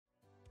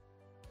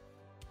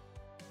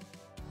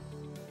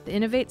The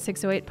Innovate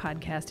 608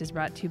 podcast is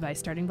brought to you by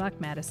Starting Block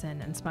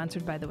Madison and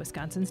sponsored by the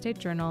Wisconsin State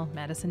Journal,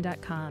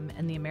 Madison.com,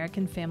 and the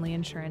American Family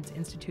Insurance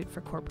Institute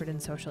for Corporate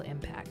and Social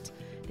Impact.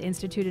 The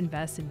Institute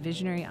invests in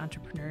visionary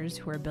entrepreneurs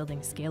who are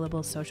building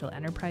scalable social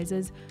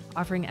enterprises,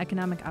 offering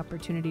economic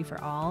opportunity for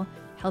all,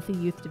 healthy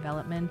youth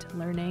development,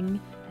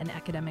 learning, and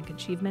academic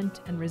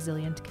achievement, and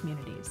resilient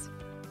communities.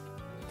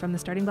 From the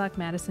Starting Block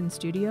Madison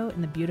studio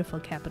in the beautiful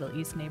Capitol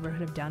East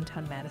neighborhood of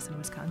downtown Madison,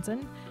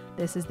 Wisconsin,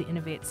 this is the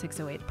Innovate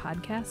 608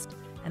 podcast,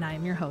 and I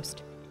am your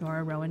host,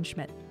 Nora Rowan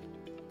Schmidt.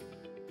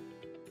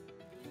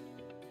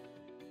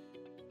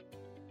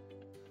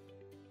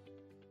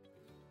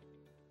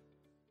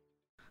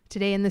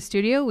 Today in the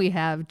studio, we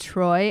have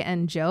Troy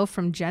and Joe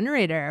from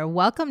Generator.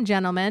 Welcome,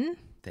 gentlemen.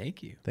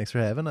 Thank you. Thanks for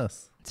having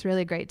us. It's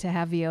really great to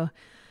have you.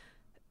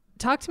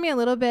 Talk to me a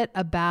little bit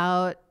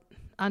about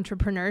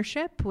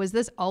entrepreneurship. Was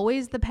this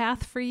always the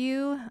path for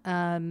you?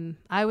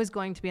 I was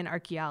going to be an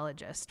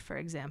archaeologist, for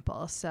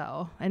example.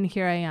 And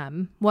here I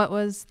am. What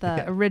was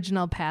the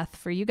original path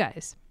for you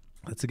guys?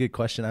 That's a good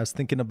question. I was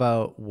thinking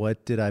about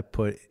what did I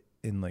put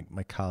in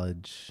my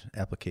college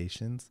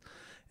applications.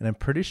 And I'm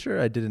pretty sure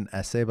I did an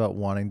essay about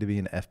wanting to be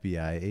an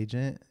FBI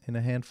agent in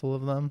a handful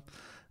of them.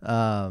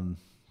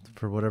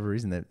 For whatever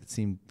reason, that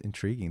seemed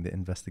intriguing, the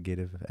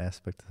investigative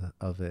aspect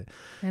of it.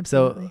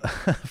 Absolutely.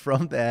 So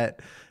from that,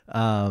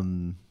 I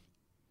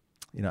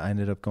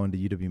ended up going to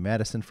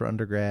UW-Madison for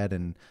undergrad,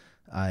 and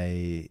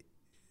I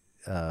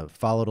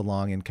followed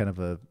along in kind of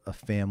a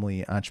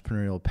family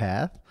entrepreneurial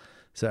path.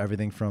 So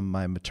everything from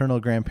my maternal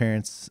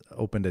grandparents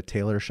opened a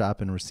tailor shop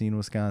in Racine,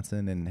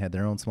 Wisconsin, and had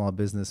their own small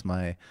business.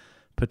 My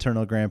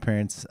paternal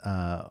grandparents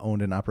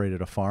owned and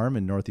operated a farm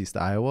in Northeast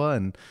Iowa,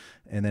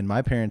 and then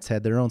my parents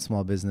had their own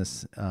small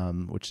business,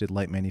 which did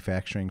light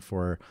manufacturing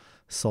for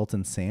salt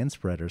and sand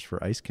spreaders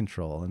for ice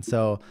control. And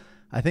so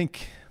I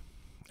think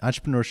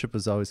entrepreneurship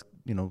was always,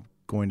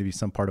 going to be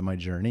some part of my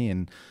journey.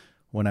 And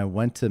when I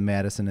went to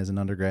Madison as an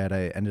undergrad,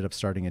 I ended up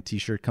starting a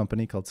t-shirt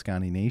company called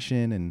Scotty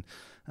Nation,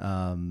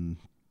 and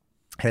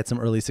had some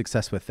early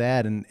success with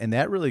that. And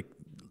that really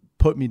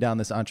put me down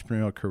this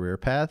entrepreneurial career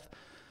path.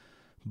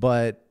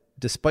 But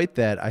despite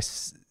that,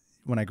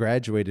 when I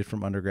graduated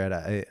from undergrad,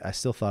 I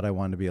still thought I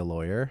wanted to be a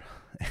lawyer.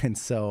 And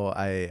so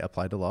I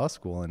applied to law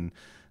school, and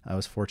I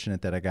was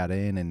fortunate that I got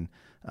in. And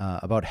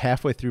about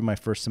halfway through my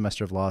first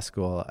semester of law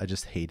school, I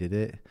just hated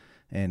it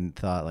and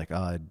thought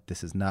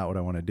this is not what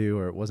I want to do,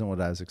 or it wasn't what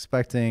I was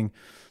expecting.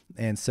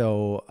 And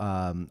so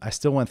I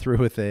still went through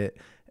with it.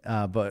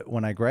 But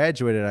when I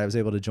graduated, I was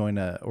able to join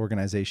an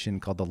organization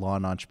called the Law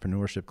and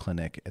Entrepreneurship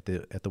Clinic at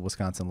the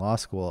Wisconsin Law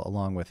School,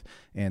 along with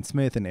Ann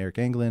Smith and Eric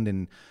England.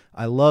 And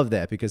I love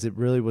that because it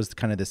really was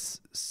kind of this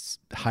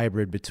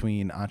hybrid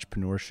between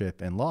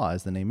entrepreneurship and law,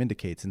 as the name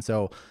indicates. And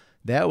so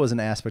that was an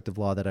aspect of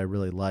law that I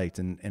really liked.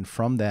 And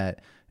from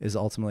that is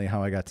ultimately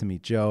how I got to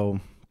meet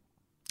Joe.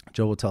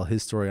 Joe will tell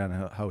his story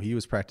on how he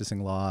was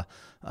practicing law,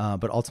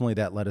 but ultimately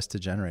that led us to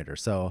Generator.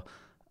 So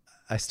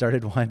I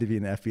started wanting to be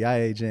an FBI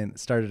agent,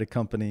 started a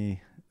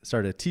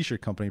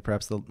t-shirt company,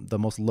 perhaps the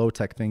most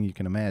low-tech thing you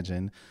can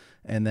imagine,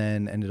 and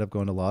then ended up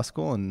going to law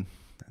school and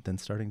then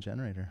starting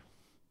Generator.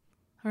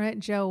 All right,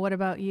 Joe, what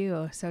about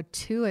you? So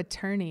 2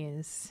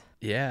 attorneys.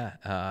 Yeah,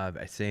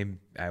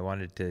 I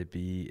wanted to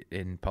be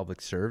in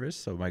public service,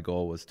 so my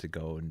goal was to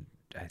go, and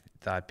I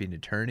thought being an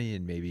attorney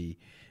and maybe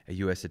a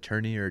U.S.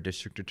 attorney or a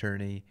district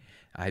attorney.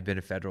 I had been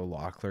a federal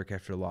law clerk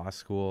after law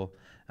school,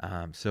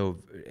 so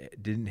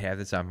didn't have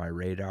this on my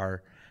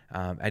radar.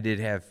 I did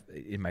have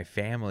in my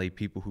family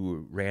people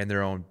who ran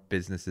their own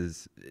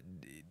businesses,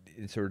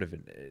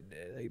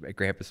 like my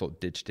grandpa sold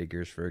ditch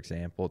diggers, for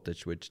example,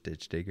 Ditch Witch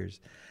Ditch Diggers,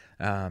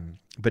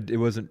 but it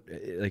wasn't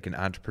like an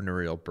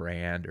entrepreneurial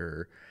brand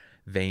or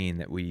vein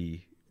that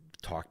we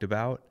talked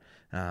about.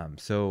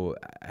 So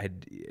I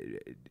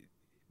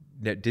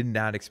did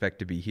not expect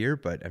to be here,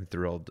 but I'm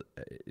thrilled.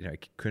 I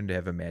couldn't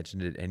have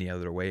imagined it any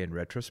other way in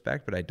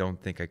retrospect, but I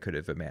don't think I could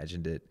have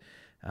imagined it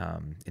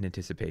in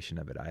anticipation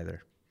of it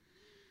either.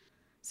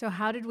 So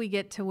how did we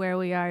get to where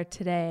we are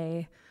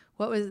today?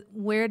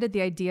 Where did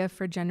the idea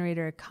for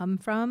Generator come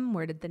from?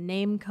 Where did the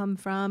name come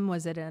from?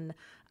 Was it an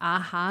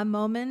aha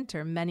moment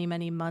or many,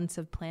 many months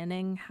of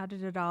planning? How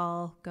did it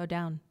all go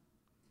down?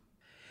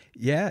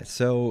 Yeah,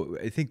 so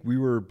I think we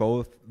were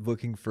both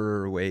looking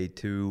for a way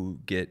to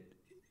get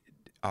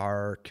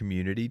our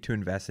community to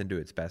invest into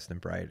its best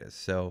and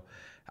brightest. So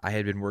I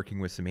had been working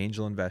with some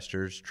angel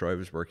investors. Troy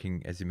was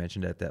working, as you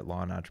mentioned, at that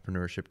Law and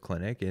Entrepreneurship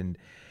Clinic. And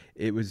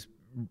it was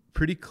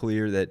pretty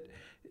clear that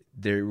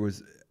there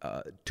was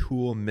a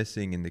tool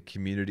missing in the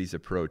community's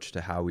approach to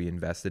how we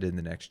invested in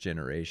the next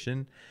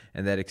generation,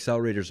 and that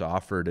accelerators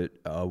offered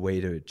a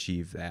way to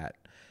achieve that.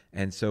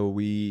 And so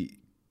I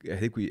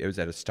think it was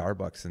at a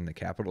Starbucks in the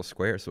Capitol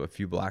Square, so a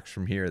few blocks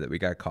from here, that we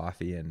got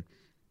coffee, and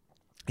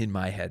in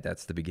my head,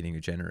 that's the beginning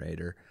of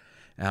Generator.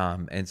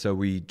 And so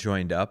we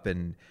joined up,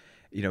 and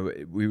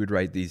we would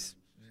write these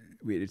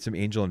we had some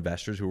angel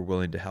investors who were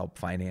willing to help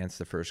finance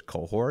the first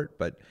cohort.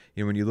 But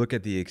when you look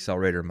at the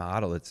accelerator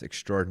model, it's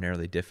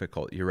extraordinarily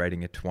difficult. You're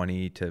writing a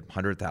 $20,000 to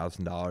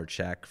 $100,000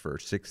 check for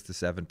 6 to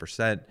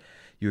 7%.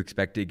 You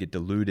expect to get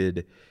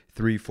diluted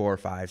 3, 4,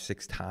 5,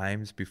 6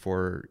 times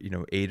before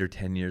 8 or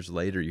 10 years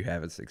later you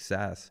have a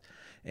success.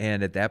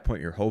 And at that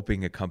point, you're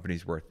hoping a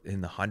company's worth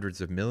in the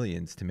hundreds of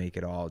millions to make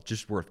it all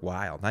just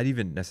worthwhile, not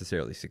even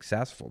necessarily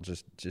successful,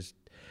 just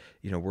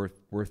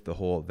worth the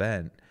whole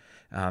event.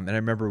 And I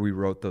remember we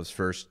wrote those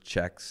first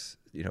checks,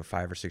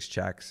 5 or 6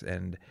 checks.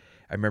 And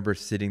I remember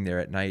sitting there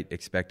at night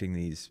expecting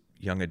these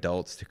young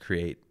adults to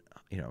create,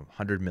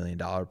 $100 million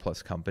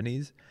plus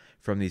companies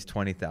from these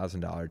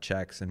 $20,000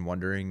 checks, and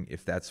wondering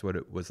if that's what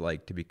it was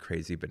like to be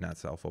crazy but not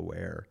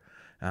self-aware,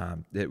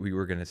 that we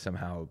were going to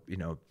somehow,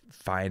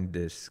 find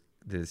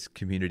this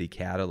community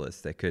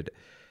catalyst that could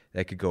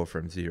go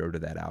from zero to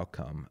that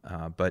outcome.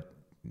 But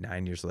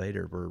 9 years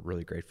later, we're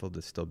really grateful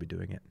to still be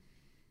doing it.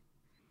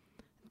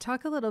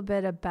 Talk a little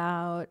bit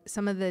about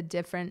some of the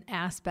different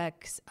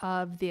aspects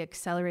of the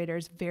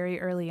accelerators very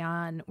early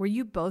on. Were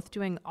you both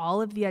doing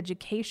all of the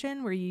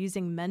education? Were you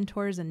using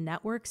mentors and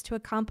networks to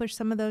accomplish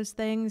some of those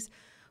things?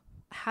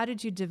 How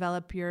did you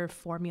develop your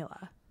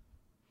formula?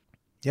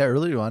 Yeah,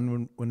 early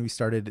on when we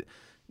started,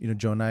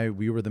 Joe and I,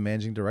 we were the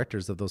managing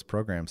directors of those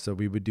programs. So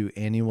we would do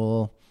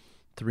annual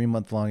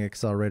 3-month-long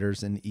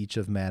accelerators in each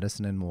of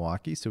Madison and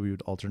Milwaukee. So we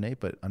would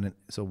alternate,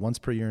 so once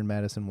per year in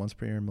Madison, once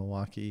per year in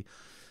Milwaukee.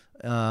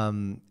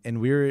 And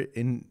we were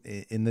in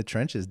the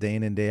trenches day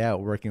in and day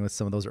out working with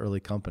some of those early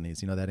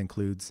companies. That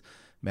includes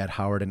Matt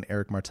Howard and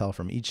Eric Martell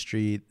from Each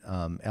Street,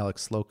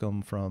 Alex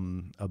Slocum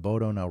from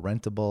Abodo, now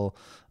Rentable,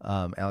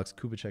 Alex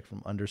Kubicek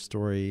from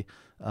Understory.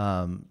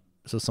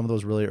 So some of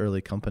those really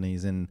early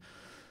companies, and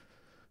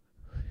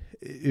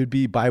it would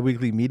be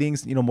biweekly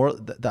meetings. More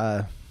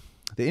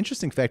the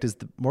interesting fact is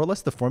more or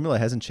less the formula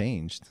hasn't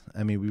changed.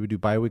 I mean, we would do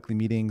biweekly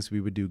meetings,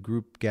 we would do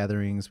group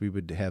gatherings, we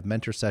would have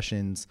mentor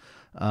sessions.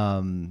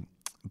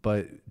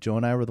 But Joe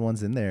and I were the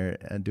ones in there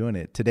and doing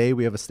it. Today,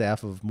 we have a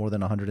staff of more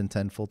than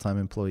 110 full-time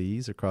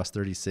employees across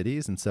 30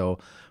 cities. And so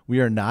we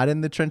are not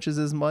in the trenches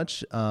as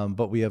much,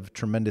 but we have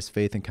tremendous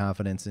faith and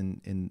confidence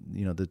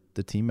in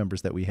the team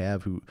members that we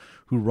have who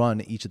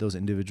run each of those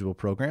individual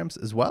programs,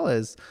 as well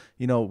as,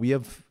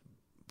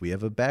 we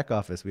have a back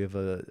office. We have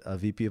a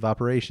VP of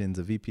operations,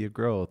 a VP of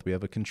growth. We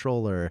have a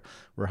controller.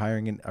 We're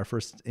hiring our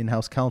first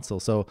in-house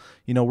counsel. So,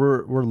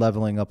 we're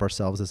leveling up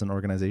ourselves as an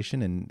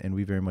organization, and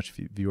we very much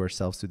view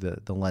ourselves through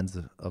the lens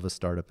of a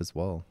startup as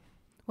well.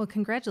 Well,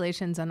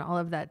 congratulations on all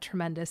of that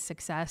tremendous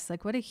success.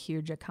 Like, what a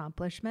huge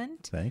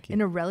accomplishment. Thank you.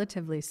 In a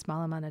relatively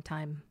small amount of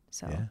time.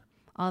 So yeah.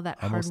 All that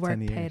hard work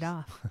paid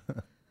off.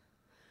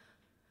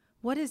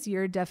 What is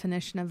your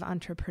definition of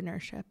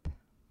entrepreneurship?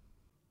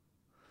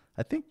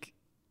 I think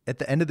at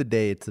the end of the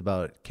day, it's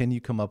about, can you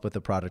come up with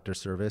a product or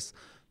service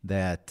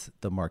that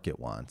the market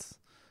wants?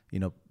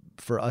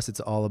 For us,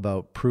 it's all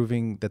about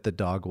proving that the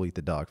dog will eat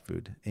the dog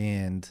food.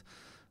 And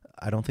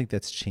I don't think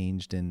that's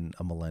changed in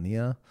a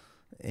millennia.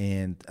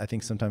 And I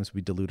think sometimes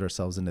we delude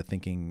ourselves into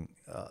thinking,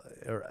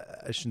 or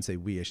I shouldn't say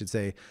we, I should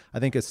say, I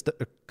think a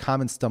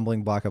common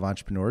stumbling block of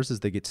entrepreneurs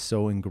is they get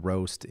so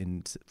engrossed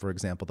in, for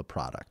example, the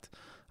product.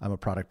 I'm a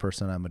product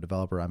person, I'm a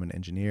developer, I'm an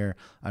engineer.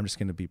 I'm just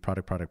going to be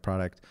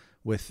product,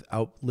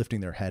 without lifting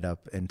their head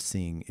up and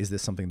seeing, is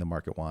this something the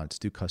market wants?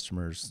 Do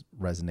customers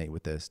resonate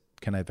with this?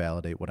 Can I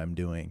validate what I'm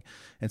doing?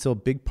 And so a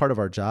big part of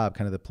our job,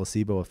 kind of the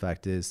placebo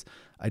effect, is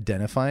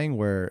identifying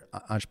where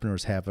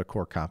entrepreneurs have a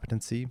core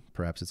competency,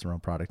 perhaps it's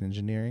around product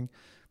engineering,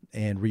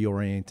 and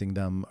reorienting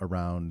them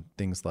around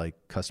things like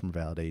customer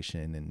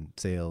validation and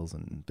sales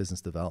and business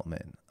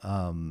development.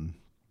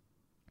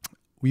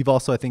 We've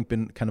also, I think,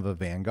 been kind of a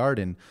vanguard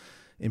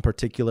in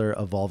particular,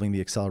 evolving the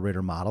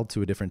accelerator model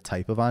to a different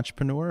type of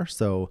entrepreneur.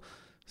 So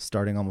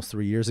starting almost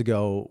 3 years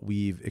ago,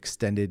 we've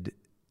extended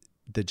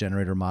the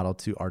generator model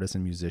to artists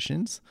and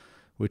musicians,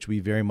 which we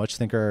very much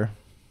think are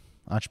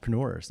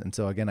entrepreneurs. And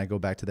so again, I go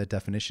back to that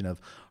definition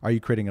of, are you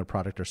creating a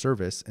product or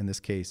service? In this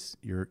case,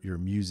 your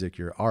music,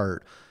 your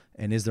art,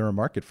 and is there a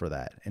market for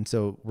that? And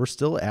so we're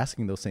still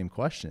asking those same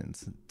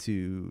questions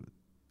to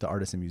the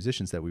artists and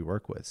musicians that we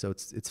work with. So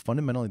it's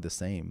fundamentally the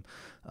same.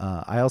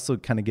 I also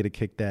kind of get a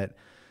kick that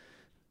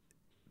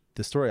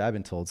the story I've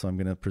been told, so I'm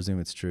going to presume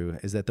it's true,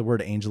 is that the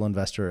word angel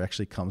investor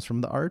actually comes from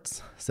the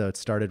arts. So it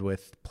started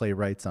with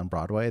playwrights on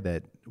Broadway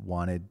that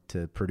wanted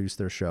to produce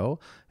their show,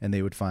 and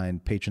they would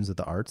find patrons of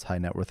the arts, high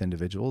net worth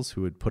individuals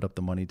who would put up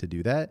the money to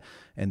do that.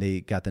 And they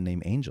got the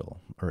name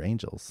angel or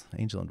angels,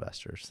 angel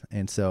investors.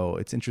 And so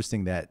it's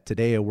interesting that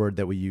today a word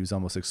that we use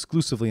almost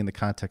exclusively in the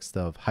context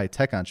of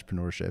high-tech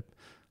entrepreneurship,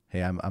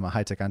 hey, I'm a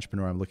high-tech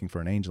entrepreneur, I'm looking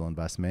for an angel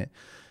investment,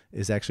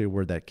 is actually a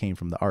word that came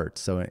from the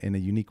arts. So in a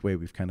unique way,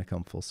 we've kind of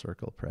come full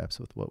circle, perhaps,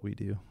 with what we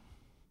do.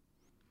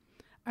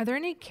 Are there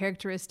any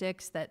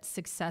characteristics that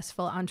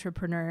successful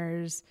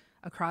entrepreneurs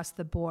across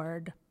the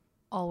board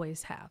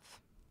always have?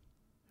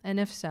 And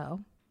if so,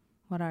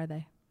 what are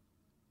they?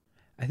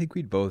 I think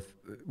we both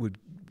would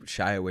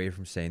shy away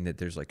from saying that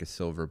there's like a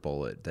silver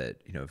bullet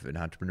that, if an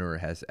entrepreneur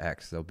has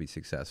X, they'll be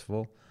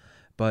successful.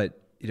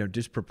 but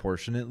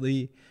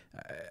disproportionately,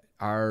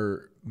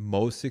 our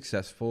most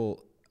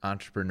successful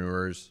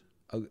entrepreneurs,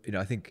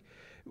 I think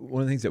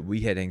one of the things that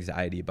we had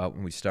anxiety about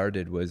when we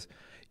started was,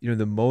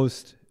 the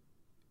most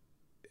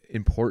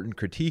important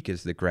critique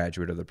is the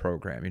graduate of the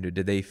program.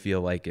 Did they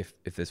feel like if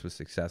this was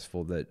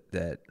successful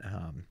that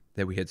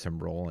we had some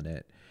role in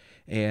it?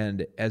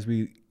 And as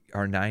we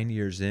are 9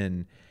 years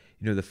in,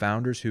 the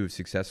founders who have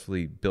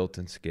successfully built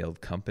and scaled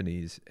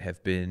companies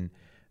have been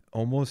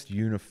almost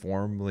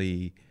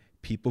uniformly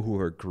people who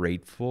are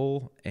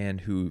grateful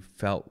and who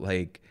felt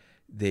like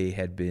they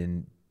had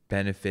been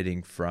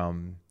benefiting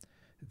from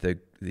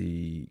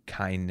the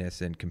kindness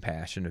and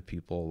compassion of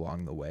people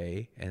along the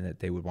way, and that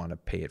they would want to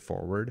pay it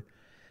forward.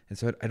 And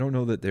so I don't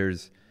know that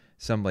there's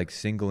some like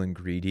single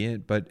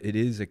ingredient, but it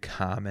is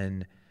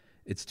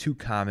it's too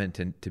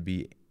common to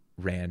be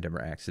random or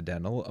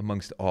accidental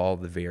amongst all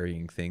the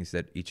varying things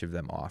that each of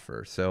them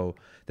offer. So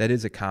that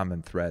is a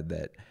common thread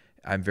that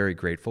I'm very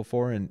grateful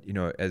for. And,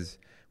 as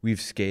we've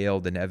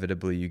scaled,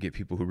 inevitably you get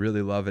people who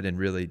really love it and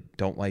really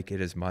don't like it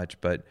as much,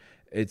 but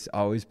it's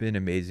always been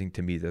amazing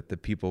to me that the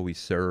people we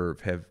serve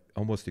have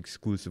almost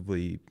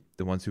exclusively,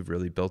 the ones who've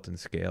really built and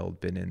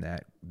scaled, been in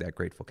that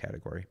grateful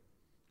category.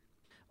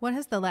 What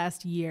has the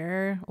last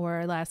year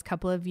or last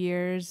couple of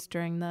years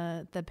during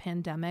the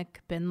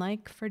pandemic been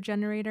like for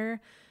Generator?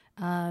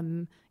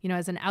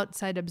 As an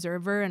outside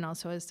observer and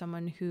also as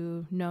someone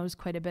who knows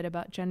quite a bit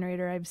about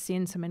Generator, I've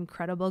seen some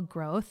incredible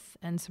growth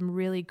and some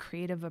really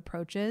creative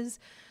approaches.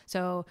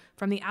 So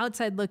from the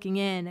outside looking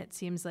in, it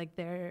seems like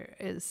there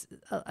is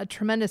a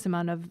tremendous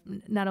amount of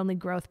not only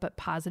growth, but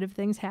positive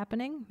things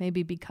happening,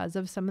 maybe because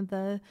of some of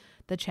the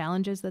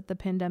challenges that the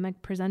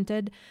pandemic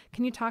presented.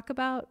 Can you talk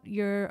about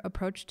your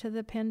approach to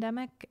the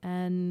pandemic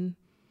and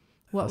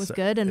what was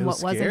good and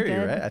what wasn't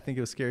good? Right? I think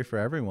it was scary for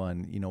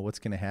everyone. What's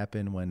going to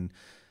happen when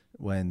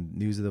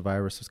news of the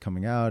virus was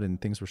coming out and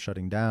things were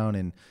shutting down.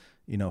 And,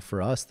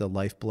 for us, the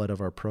lifeblood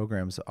of our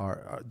programs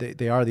are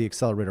the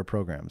accelerator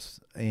programs.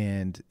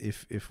 And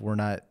if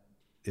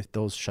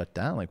those shut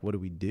down, like, what do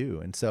we do?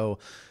 And so,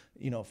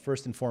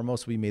 first and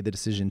foremost, we made the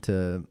decision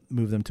to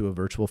move them to a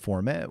virtual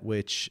format,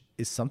 which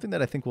is something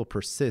that I think will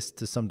persist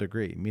to some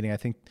degree, meaning I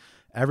think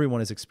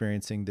everyone is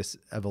experiencing this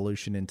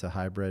evolution into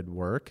hybrid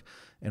work,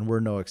 and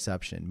we're no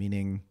exception,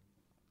 meaning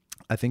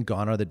I think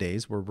gone are the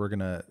days where we're going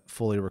to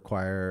fully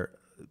require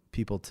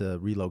people to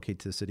relocate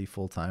to the city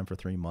full time for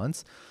 3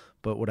 months.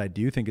 But what I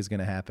do think is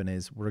going to happen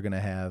is we're going to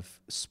have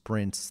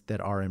sprints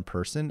that are in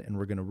person, and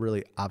we're going to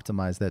really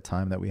optimize that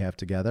time that we have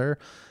together.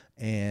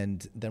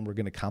 And then we're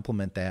going to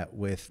complement that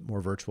with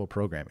more virtual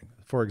programming.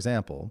 For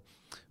example,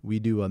 we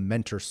do a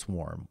mentor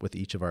swarm with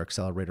each of our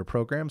accelerator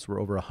programs, where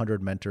over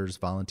 100 mentors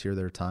volunteer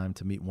their time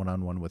to meet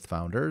one-on-one with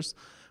founders.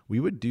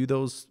 We would do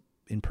those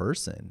in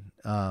person.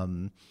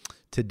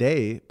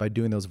 Today, by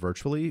doing those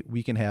virtually,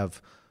 we can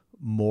have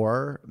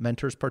more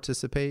mentors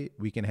participate.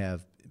 We can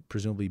have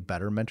presumably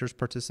better mentors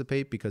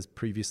participate, because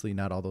previously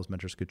not all those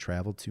mentors could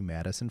travel to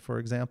Madison, for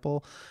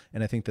example.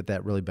 And I think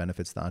that really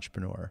benefits the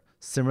entrepreneur.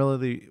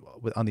 Similarly,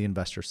 on the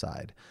investor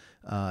side,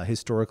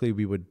 historically,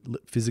 we would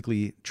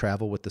physically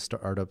travel with the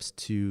startups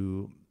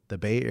to the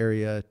Bay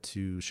Area,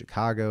 to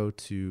Chicago,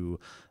 to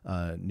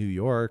New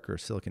York or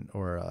Silicon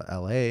or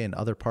LA and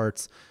other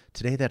parts.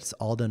 Today, that's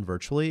all done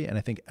virtually. And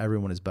I think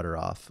everyone is better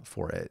off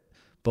for it,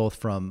 both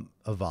from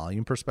a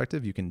volume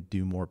perspective, you can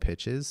do more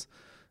pitches,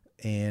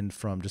 and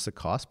from just a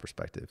cost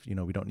perspective.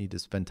 We don't need to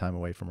spend time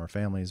away from our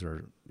families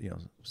or,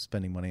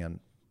 spending money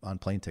on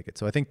plane tickets.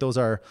 So I think those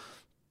are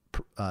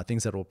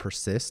things that will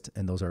persist,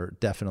 and those are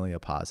definitely a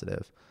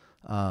positive.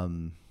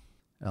 I'll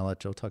let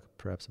Joe talk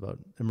perhaps about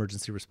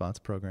emergency response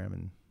program.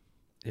 And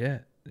I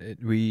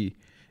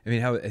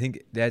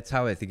think that's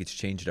how I think it's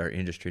changed our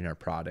industry and our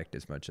product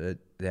as much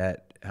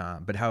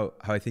but how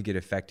I think it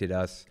affected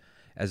us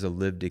as a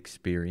lived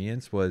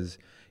experience was,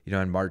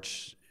 on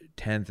March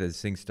 10th, as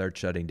things start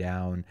shutting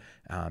down,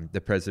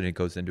 the president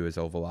goes into his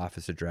Oval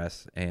Office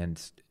address,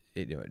 and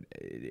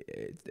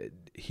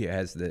he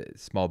has the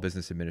Small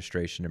Business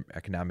Administration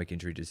Economic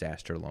Injury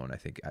Disaster Loan, I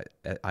think,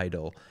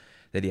 EIDL,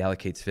 that he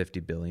allocates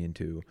 $50 billion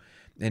to,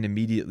 and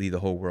immediately the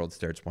whole world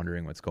starts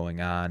wondering what's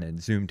going on,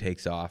 and Zoom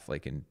takes off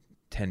like in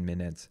 10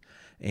 minutes.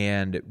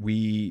 And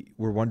we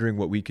were wondering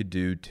what we could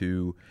do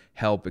to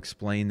help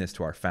explain this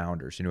to our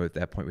founders. At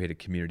that point, we had a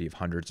community of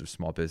hundreds of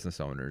small business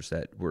owners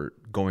that were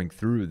going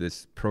through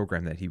this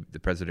program that the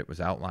president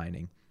was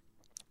outlining.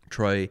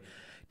 Troy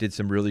did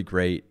some really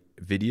great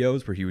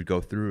videos where he would go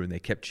through, and they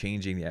kept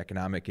changing the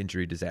economic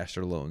injury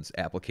disaster loans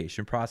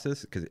application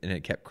process and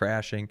it kept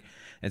crashing.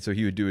 And so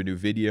he would do a new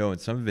video,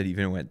 and some of it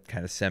even went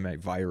kind of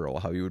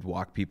semi-viral, how he would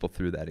walk people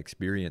through that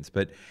experience.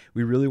 But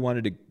we really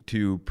wanted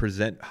to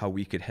present how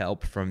we could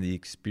help from the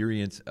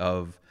experience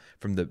of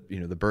from the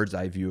the bird's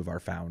eye view of our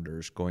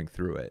founders going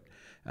through it.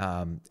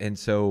 And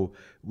so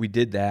we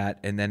did that,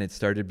 and then it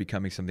started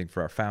becoming something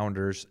for our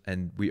founders,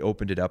 and we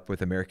opened it up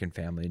with American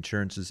Family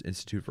Insurance's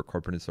Institute for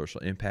Corporate and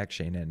Social Impact,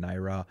 Shana and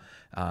Naira,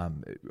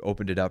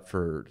 opened it up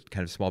for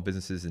kind of small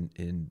businesses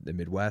in the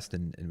Midwest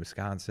and in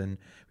Wisconsin.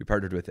 We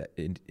partnered with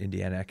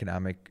Indiana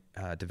Economic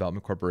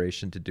Development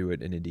Corporation to do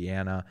it in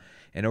Indiana.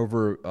 And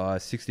over a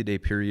 60-day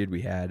period,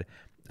 we had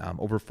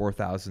over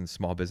 4,000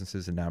 small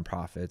businesses and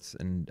nonprofits,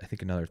 and I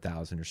think another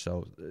 1,000 or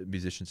so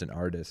musicians and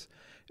artists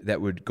that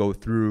would go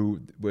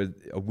through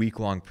with a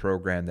week-long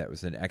program that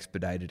was an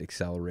expedited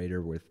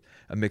accelerator with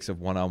a mix of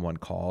one-on-one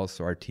calls.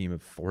 So our team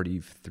of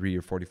 43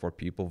 or 44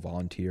 people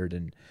volunteered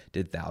and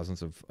did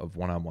thousands of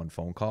one-on-one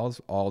phone calls,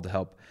 all to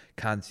help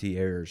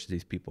concierge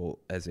these people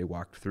as they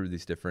walked through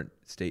these different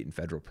state and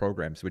federal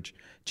programs, which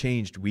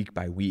changed week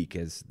by week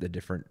as the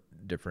different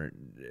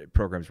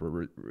programs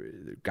were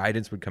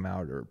guidance would come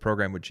out, or a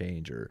program would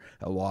change, or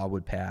a law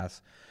would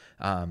pass.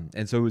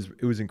 And so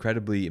it was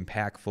incredibly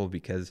impactful,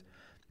 because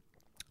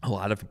a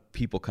lot of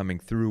people coming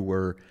through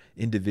were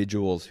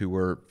individuals who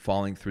were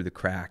falling through the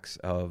cracks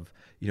of,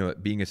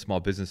 being a small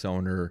business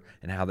owner,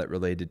 and how that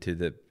related to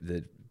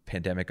the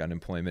pandemic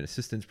unemployment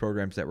assistance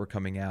programs that were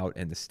coming out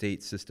and the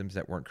state systems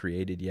that weren't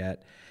created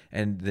yet.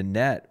 And the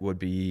net would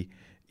be,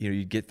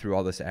 you get through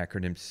all this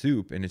acronym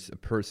soup, and it's a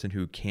person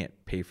who can't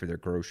pay for their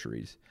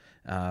groceries.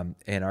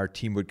 And our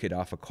team would get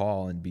off a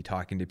call and be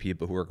talking to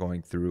people who are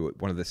going through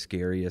one of the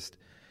scariest,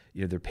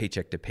 they're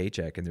paycheck to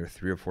paycheck, and they're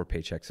 3 or 4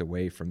 paychecks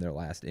away from their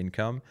last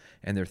income,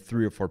 and they're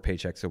 3 or 4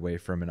 paychecks away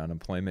from an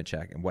unemployment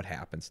check, and what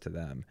happens to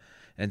them.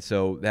 And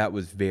so that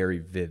was very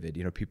vivid.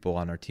 People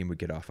on our team would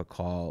get off a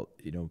call,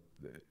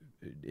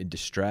 in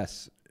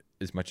distress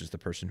as much as the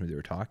person who they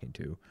were talking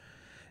to,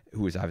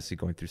 who was obviously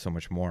going through so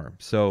much more.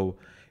 So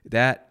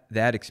that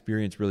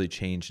experience really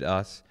changed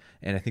us.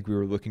 And I think we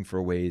were looking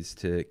for ways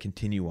to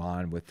continue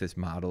on with this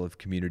model of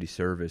community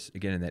service.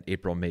 Again, in that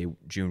April, May,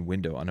 June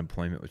window,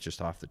 unemployment was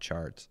just off the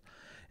charts.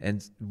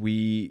 And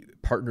we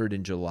partnered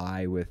in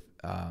July with,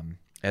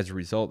 as a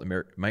result,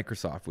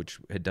 Microsoft, which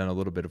had done a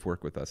little bit of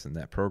work with us in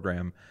that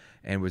program,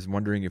 and was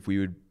wondering if we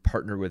would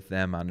partner with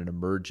them on an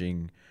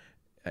emerging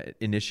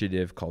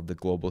initiative called the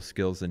Global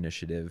Skills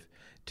Initiative,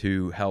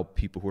 to help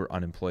people who are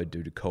unemployed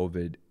due to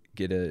COVID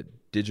get a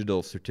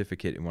digital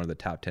certificate in one of the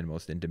top 10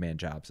 most in-demand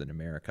jobs in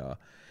America.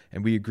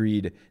 And we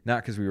agreed,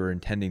 not because we were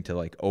intending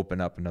to open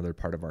up another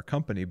part of our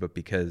company, but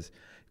because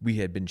we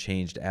had been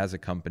changed as a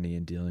company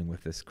in dealing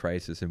with this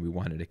crisis, and we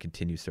wanted to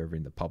continue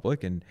serving the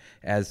public. And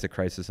as the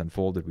crisis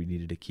unfolded, we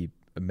needed to keep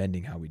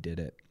amending how we did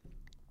it.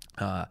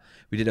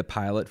 We did a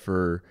pilot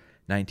for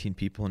 19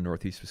 people in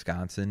Northeast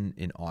Wisconsin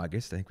in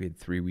August. I think we had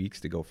 3 weeks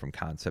to go from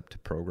concept to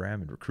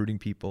program, and recruiting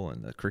people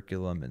and the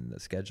curriculum and the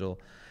schedule.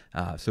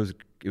 So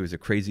it was a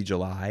crazy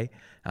July.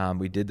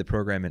 We did the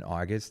program in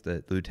August.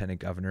 The Lieutenant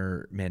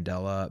Governor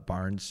Mandela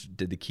Barnes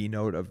did the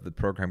keynote of the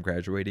program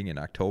graduating in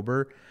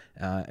October,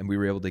 and we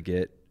were able to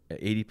get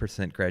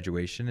 80%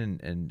 graduation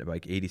and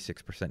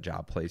 86%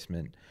 job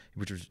placement,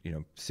 which was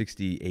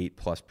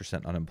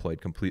 68+% unemployed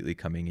completely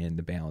coming in,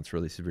 the balance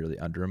really severely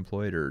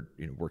underemployed, or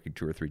working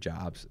 2 or 3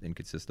 jobs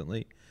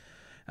inconsistently.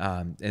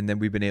 And then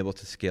we've been able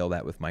to scale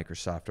that with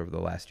Microsoft over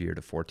the last year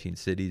to 14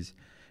 cities.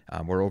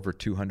 We're over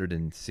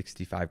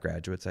 265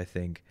 graduates, I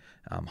think,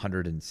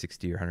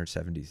 160 or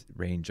 170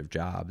 range of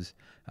jobs,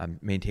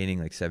 maintaining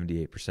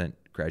 78%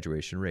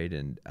 graduation rate,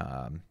 and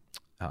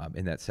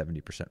in that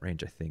 70%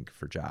 range, I think,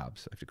 for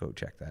jobs. I have to go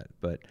check that.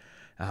 But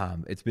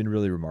it's been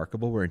really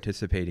remarkable. We're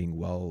anticipating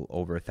well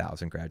over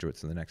 1,000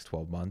 graduates in the next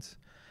 12 months.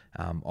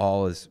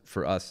 All is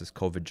for us as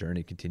COVID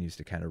journey continues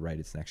to kind of write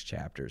its next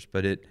chapters.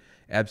 But it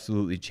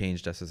absolutely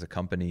changed us as a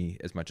company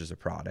as much as a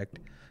product.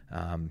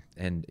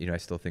 And I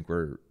still think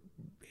we're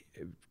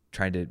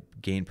trying to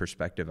gain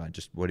perspective on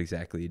just what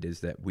exactly it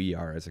is that we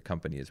are as a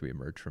company as we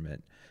emerge from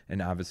it.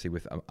 And obviously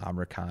with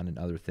Omicron and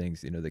other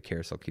things, the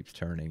carousel keeps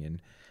turning,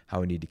 and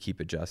how we need to keep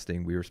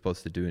adjusting. We were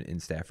supposed to do an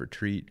in-staff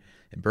retreat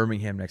in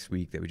Birmingham next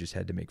week that we just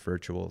had to make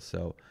virtual.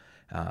 So,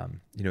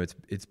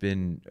 it's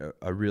been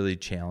a really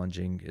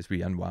challenging, as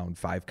we unwound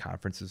 5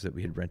 conferences that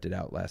we had rented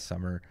out last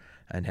summer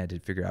and had to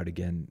figure out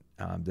again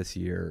this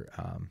year.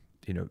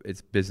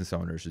 It's business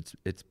owners.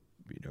 It's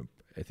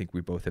I think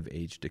we both have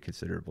aged a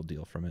considerable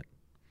deal from it.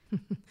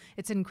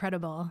 It's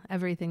incredible,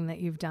 everything that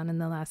you've done in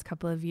the last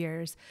couple of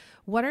years.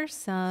 What are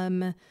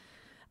some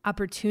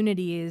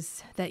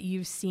opportunities that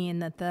you've seen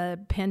that the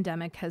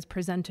pandemic has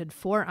presented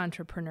for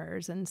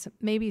entrepreneurs, and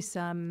maybe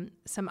some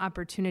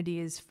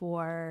opportunities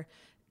for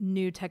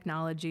new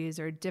technologies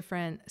or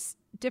different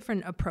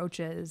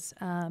approaches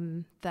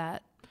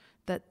that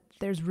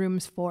there's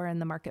rooms for in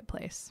the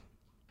marketplace?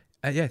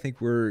 I think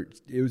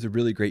it was a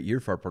really great year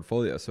for our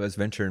portfolio. So as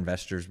venture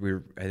investors,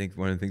 I think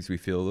one of the things we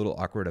feel a little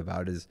awkward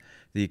about is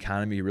the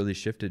economy really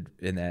shifted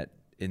in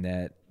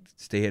that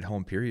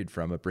stay-at-home period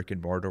from a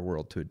brick-and-mortar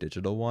world to a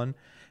digital one.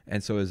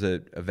 And so as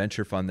a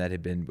venture fund that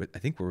had been, I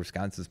think we're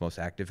Wisconsin's most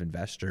active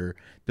investor,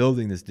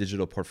 building this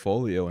digital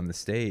portfolio in the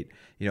state,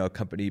 a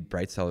company,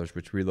 Bright Cellars,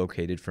 which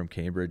relocated from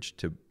Cambridge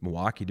to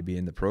Milwaukee to be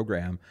in the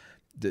program,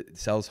 that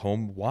sells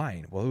home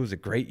wine. Well, it was a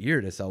great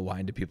year to sell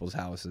wine to people's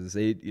houses.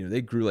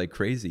 They grew like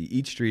crazy.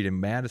 Each street in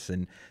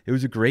Madison, it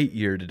was a great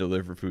year to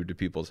deliver food to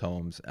people's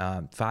homes.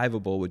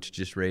 Fiveable, which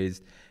just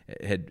raised,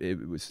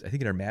 it was I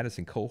think in our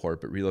Madison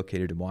cohort, but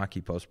relocated to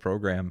Milwaukee post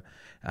program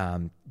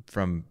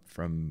from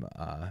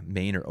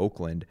Maine or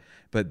Oakland.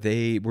 But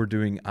they were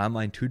doing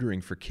online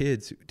tutoring for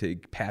kids to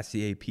pass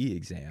the AP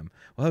exam.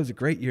 Well, that was a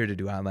great year to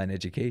do online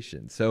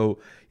education. So,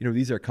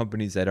 these are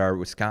companies that are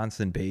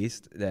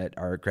Wisconsin-based, that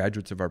are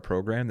graduates of our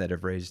program, that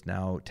have raised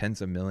now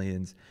tens of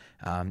millions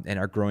and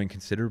are growing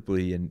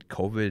considerably. And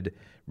COVID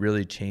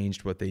really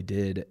changed what they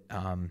did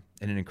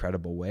in an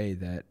incredible way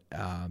that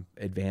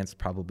advanced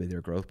probably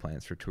their growth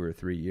plans for 2 or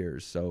 3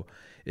 years. So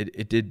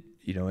it did,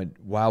 and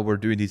while we're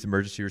doing these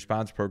emergency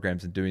response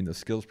programs and doing those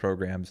skills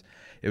programs,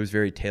 it was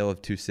very tale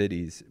of two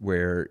cities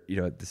where,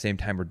 at the same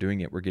time we're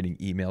doing it, we're getting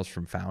emails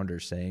from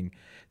founders saying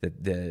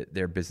that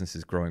their business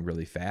is growing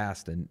really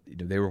fast. And,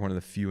 they were one of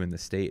the few in the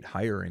state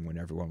hiring when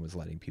everyone was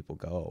letting people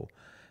go.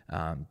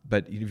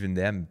 But even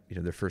them,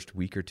 their first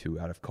week or two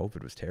out of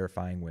COVID was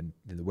terrifying when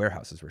the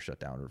warehouses were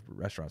shut down or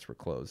restaurants were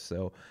closed.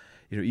 So,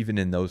 even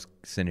in those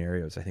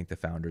scenarios, I think the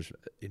founders,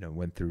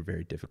 went through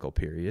very difficult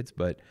periods,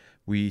 but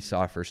we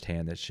saw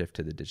firsthand that shift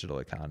to the digital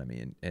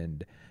economy.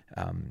 And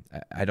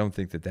I don't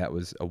think that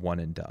was a one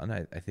and done.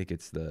 I think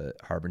it's the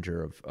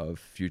harbinger of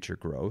future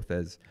growth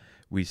as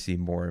we see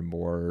more and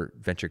more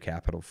venture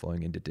capital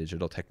flowing into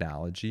digital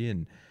technology,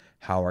 and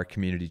how our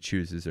community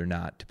chooses or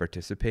not to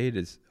participate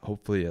is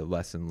hopefully a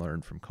lesson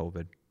learned from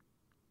COVID.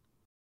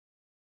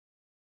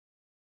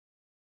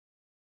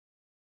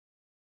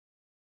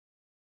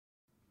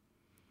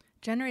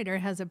 Generator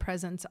has a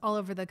presence all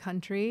over the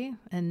country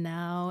and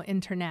now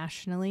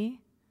internationally.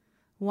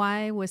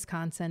 Why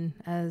Wisconsin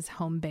as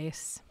home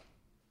base?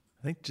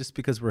 I think just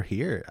because we're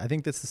here. I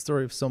think that's the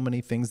story of so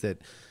many things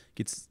that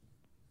gets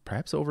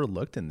perhaps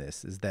overlooked in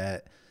this, is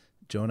that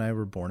Joe and I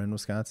were born in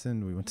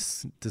Wisconsin. We went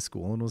to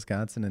school in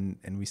Wisconsin,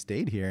 and we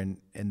stayed here. And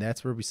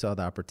that's where we saw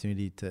the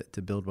opportunity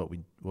to build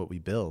what we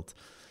built.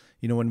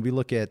 When we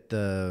look at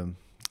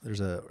there's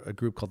a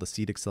group called the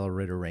Seed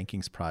Accelerator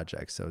Rankings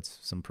Project. So it's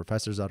some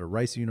professors out of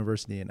Rice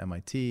University and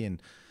MIT,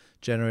 and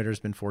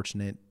Generator's been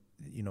fortunate,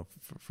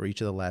 for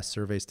each of the last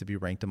surveys to be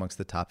ranked amongst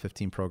the top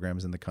 15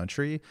 programs in the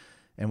country.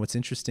 And what's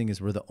interesting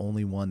is we're the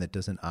only one that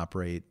doesn't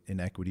operate an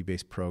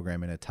equity-based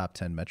program in a top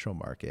 10 metro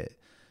market.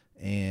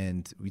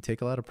 And we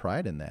take a lot of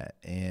pride in that.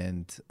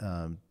 And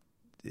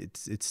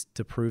it's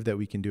to prove that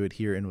we can do it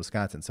here in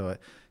Wisconsin. So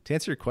to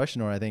answer your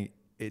question, I think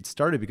it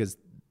started because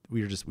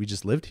we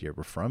just lived here.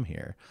 We're from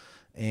here.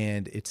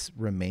 And it's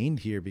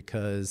remained here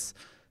because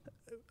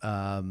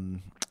I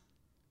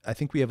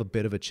think we have a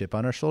bit of a chip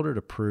on our shoulder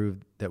to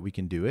prove that we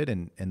can do it.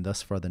 And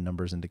thus far, the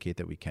numbers indicate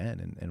that we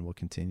can, and we'll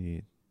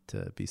continue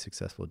to be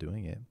successful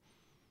doing it.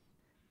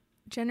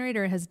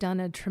 Generator has done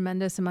a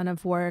tremendous amount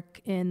of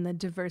work in the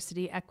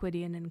diversity,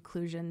 equity, and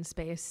inclusion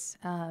space.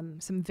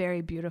 Some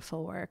very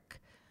beautiful work.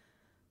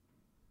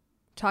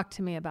 Talk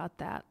to me about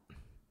that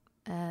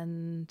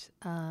and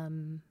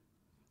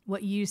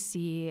what you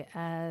see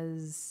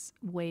as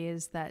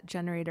ways that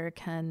Generator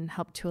can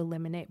help to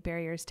eliminate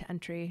barriers to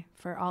entry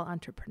for all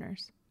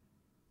entrepreneurs.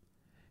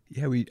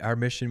 Yeah, our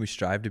mission, we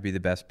strive to be the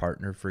best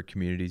partner for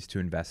communities to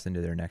invest into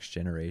their next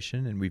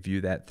generation. And we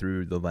view that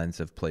through the lens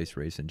of place,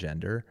 race, and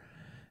gender.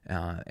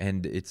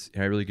 And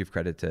I really give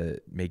credit to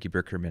Maggie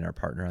Brickerman, our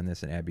partner on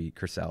this, and Abby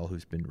Kersell,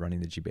 who's been running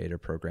the G-Beta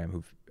program,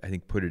 who've, I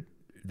think, put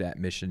that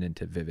mission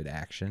into vivid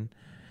action.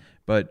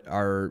 But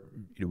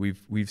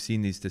we've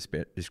seen these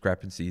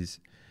discrepancies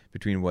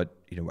between what,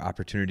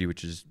 opportunity,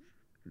 which is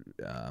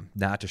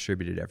not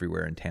distributed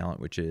everywhere, and talent,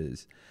 which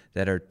is,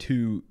 that are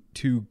too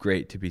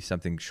great to be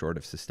something short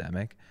of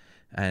systemic.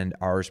 And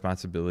our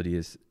responsibility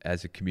is,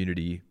 as a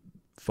community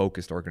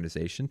focused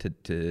organization,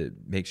 to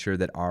make sure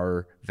that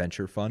our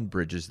venture fund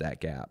bridges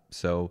that gap.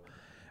 So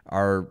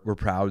we're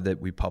proud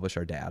that we publish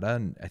our data,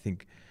 and I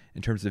think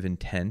in terms of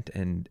intent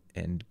and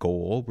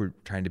goal, we're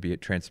trying to be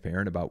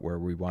transparent about where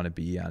we want to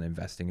be on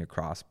investing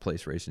across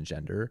place, race, and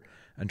gender.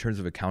 In terms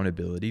of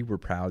accountability, we're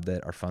proud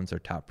that our funds are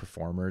top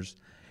performers,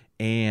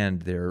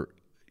 and they're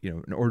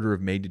an order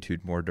of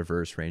magnitude more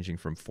diverse, ranging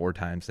from 4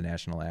 times the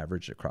national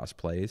average across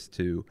place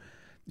to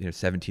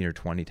 17 or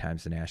 20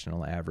 times the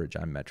national average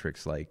on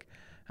metrics like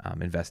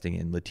investing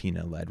in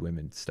Latina-led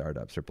women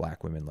startups or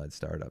Black women-led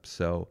startups.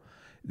 So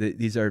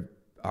these are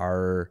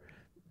our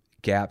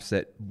gaps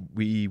that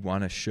we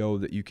want to show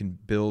that you can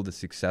build a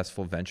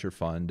successful venture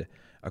fund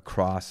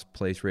across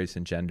place, race,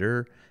 and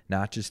gender,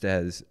 not just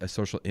as a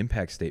social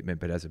impact statement,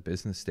 but as a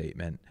business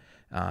statement.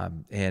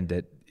 And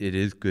that it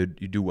is good,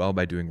 you do well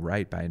by doing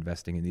right, by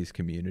investing in these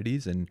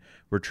communities. And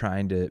we're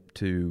trying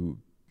to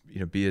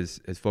be as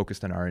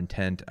focused on our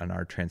intent, on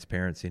our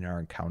transparency, and our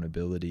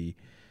accountability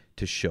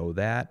to show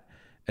that.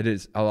 It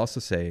is, I'll also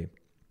say,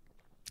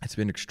 it's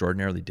been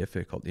extraordinarily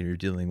difficult. You're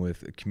dealing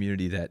with a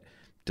community that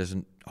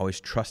doesn't always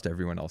trust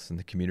everyone else in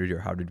the community, or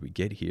how did we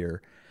get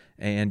here?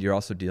 And you're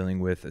also dealing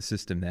with a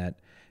system that,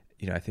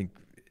 I think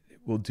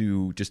will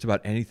do just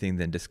about anything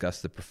than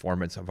discuss the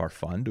performance of our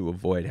fund to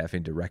avoid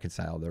having to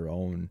reconcile their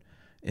own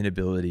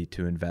inability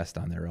to invest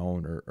on their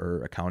own,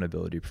 or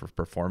accountability for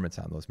performance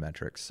on those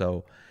metrics.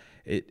 So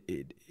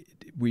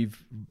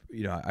we've,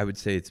 I would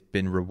say it's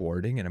been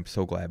rewarding, and I'm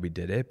so glad we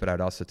did it. But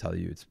I'd also tell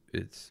you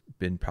it's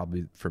been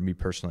probably, for me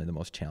personally, the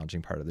most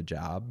challenging part of the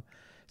job,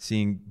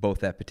 seeing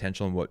both that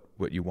potential and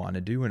what you want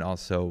to do, and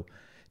also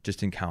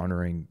just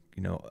encountering,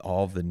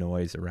 all of the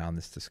noise around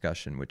this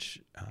discussion,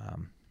 which,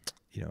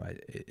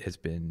 it has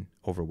been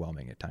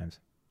overwhelming at times.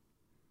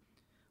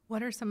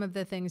 What are some of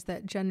the things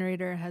that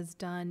Generator has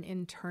done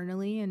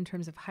internally in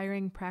terms of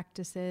hiring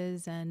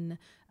practices and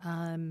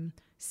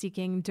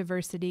seeking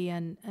diversity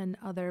and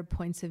other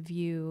points of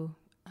view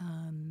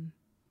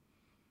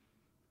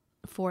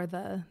for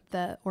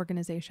the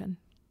organization?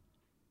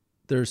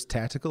 There's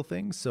tactical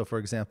things. So, for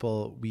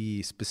example,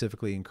 we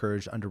specifically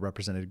encourage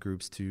underrepresented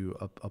groups to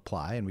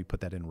apply, and we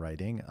put that in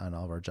writing on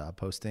all of our job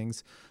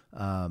postings.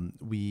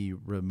 We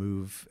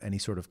remove any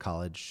sort of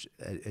college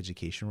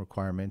education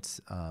requirements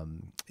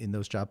in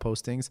those job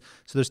postings.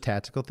 So there's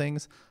tactical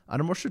things. On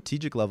a more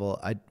strategic level,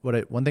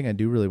 one thing I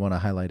do really want to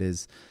highlight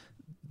is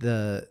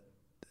the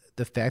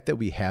fact that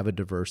we have a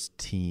diverse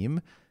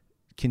team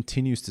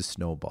continues to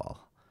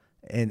snowball.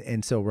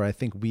 And so where I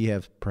think we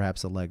have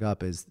perhaps a leg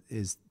up is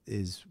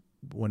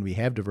when we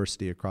have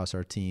diversity across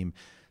our team,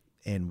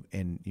 and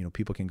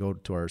people can go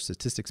to our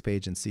statistics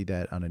page and see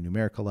that on a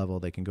numerical level.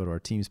 They can go to our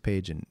teams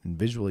page and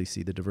visually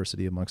see the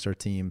diversity amongst our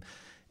team.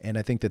 And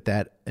I think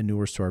that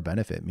inures to our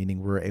benefit,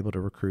 meaning we're able to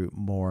recruit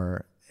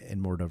more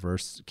and more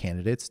diverse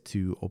candidates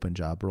to open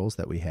job roles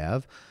that we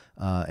have.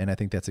 And I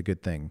think that's a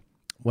good thing.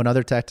 One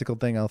other tactical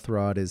thing I'll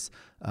throw out is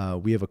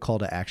we have a call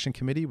to action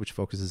committee, which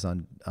focuses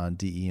on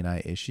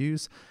DE&I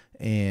issues.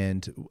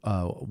 And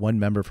one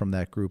member from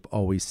that group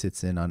always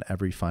sits in on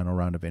every final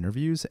round of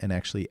interviews and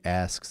actually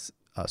asks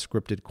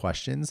scripted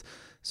questions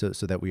so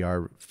that we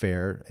are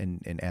fair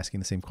in asking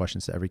the same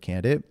questions to every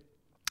candidate,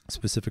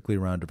 specifically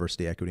around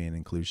diversity, equity, and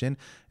inclusion.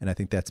 And I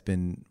think that's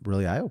been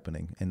really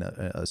eye-opening and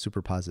a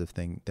super positive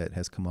thing that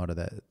has come out of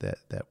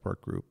that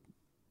work group.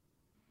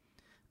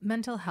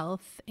 Mental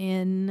health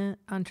in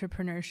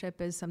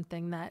entrepreneurship is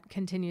something that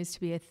continues to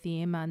be a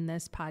theme on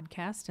this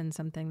podcast, and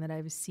something that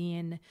I've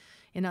seen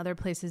in other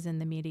places in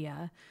the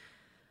media.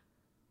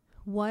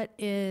 What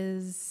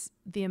is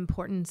the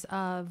importance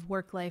of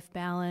work-life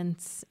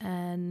balance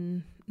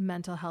and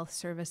mental health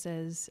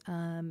services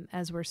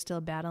as we're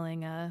still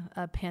battling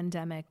a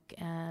pandemic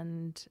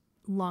and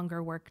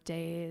longer work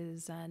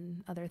days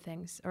and other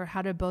things? Or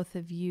how do both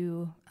of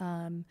you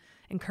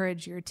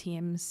encourage your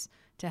teams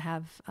to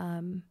have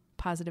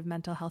positive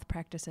mental health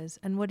practices?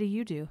 And what do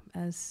you do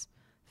as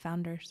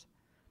founders?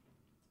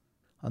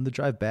 On the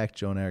drive back,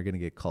 Joe and I are going to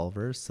get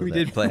Culver's. We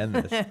did plan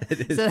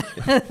this. So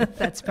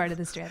that's part of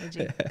the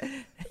strategy.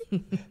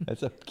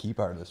 That's a key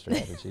part of the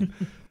strategy.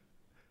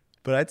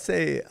 But I'd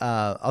say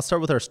I'll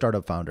start with our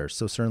startup founders.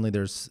 So certainly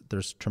there's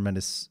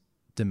tremendous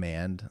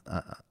demand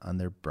on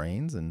their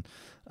brains, and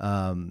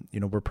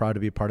we're proud to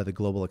be a part of the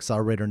Global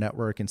Accelerator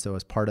Network. And so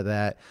as part of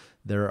that,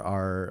 there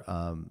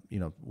are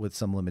with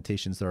some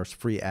limitations, there's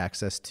free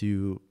access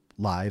to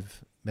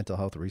live mental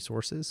health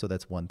resources. So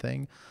that's one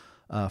thing.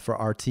 For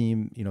our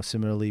team,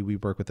 similarly, we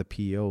work with a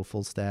PEO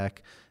full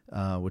stack,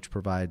 which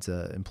provides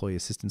employee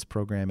assistance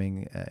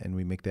programming, and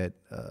we make that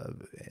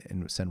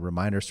and send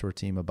reminders to our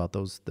team about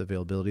the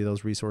availability of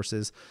those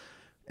resources.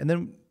 And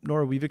then,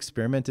 Nora, we've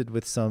experimented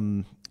with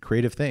some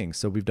creative things.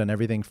 So we've done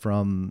everything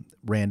from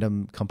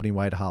random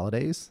company-wide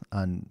holidays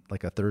on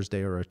like a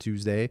Thursday or a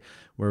Tuesday,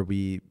 where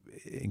we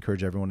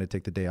encourage everyone to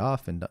take the day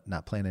off and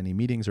not plan any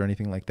meetings or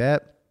anything like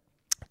that,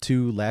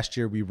 to last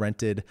year we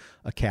rented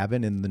a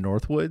cabin in the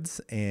Northwoods,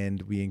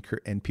 and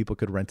and people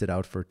could rent it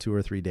out for 2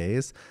 or 3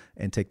 days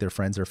and take their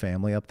friends or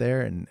family up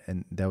there, and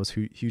that was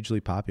hugely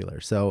popular.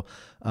 So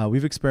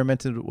we've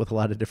experimented with a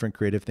lot of different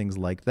creative things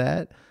like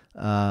that,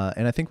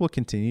 and I think we'll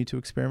continue to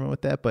experiment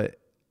with that. But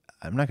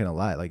I'm not gonna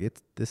lie,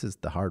 this is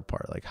the hard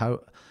part. Like,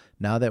 how,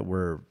 now that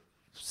we're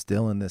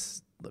still in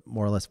this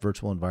more or less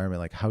virtual environment,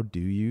 like how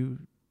do you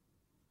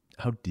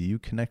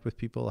connect with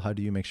people? How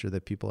do you make sure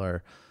that people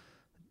are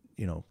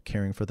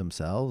caring for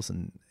themselves,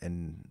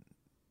 and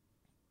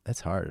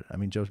that's hard. I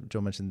mean, Joe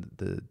mentioned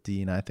the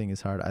D&I thing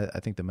is hard. I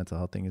think the mental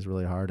health thing is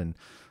really hard, and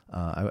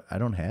I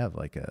don't have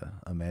like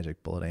a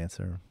magic bullet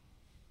answer.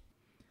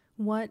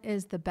 What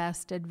is the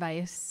best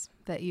advice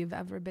that you've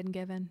ever been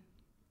given?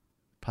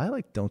 Probably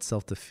like don't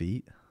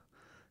self-defeat.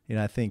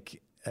 I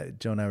think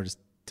Joe and I were just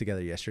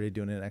together yesterday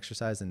doing an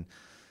exercise, and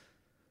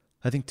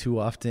I think too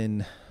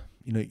often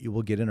you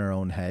will get in our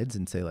own heads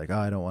and say like, oh,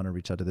 I don't want to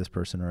reach out to this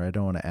person, or I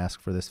don't want to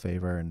ask for this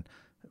favor. And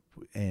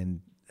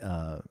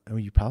I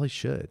mean, you probably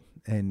should.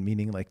 And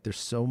meaning, like, there's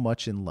so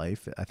much in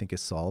life I think is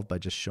solved by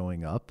just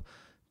showing up,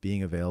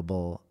 being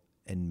available,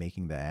 and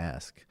making the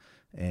ask.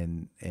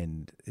 And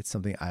it's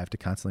something I have to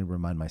constantly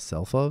remind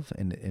myself of.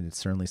 And it's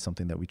certainly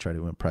something that we try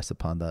to impress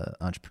upon the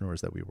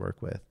entrepreneurs that we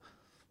work with.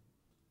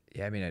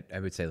 Yeah, I mean, I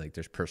would say like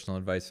there's personal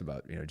advice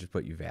about, just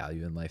what you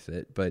value in life.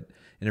 But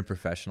in a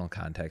professional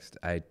context,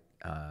 I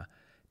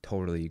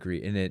totally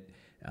agree. And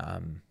I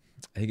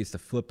think it's the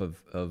flip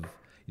of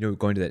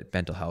going to that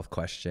mental health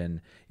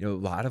question. A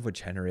lot of what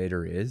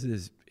Generator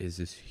is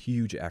this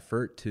huge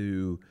effort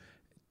to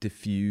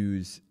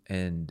diffuse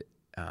and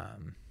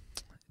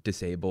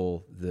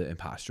disable the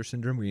imposter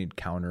syndrome we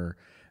encounter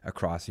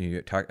across.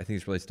 I think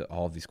this relates to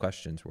all of these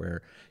questions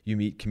where you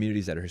meet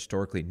communities that are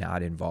historically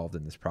not involved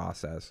in this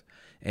process,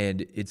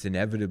 and it's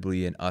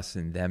inevitably an us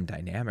and them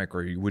dynamic,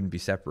 or you wouldn't be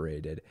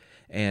separated.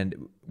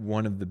 And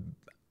one of the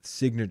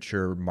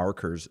signature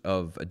markers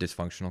of a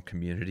dysfunctional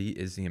community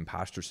is the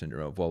imposter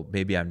syndrome of, well,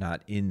 maybe I'm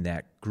not in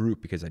that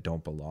group because I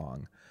don't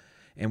belong.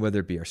 And whether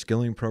it be our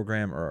skilling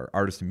program or our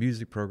artist and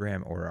music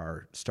program or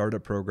our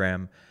startup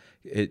program,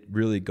 it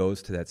really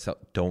goes to that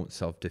don't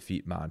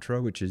self-defeat mantra,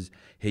 which is,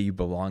 hey, you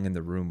belong in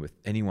the room with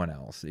anyone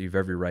else. You have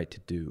every right to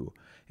do.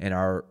 And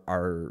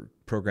our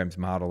programs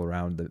model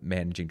around the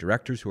managing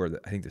directors, who are,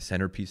 I think, the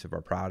centerpiece of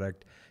our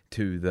product,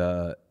 to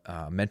the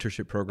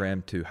mentorship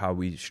program, to how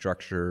we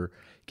structure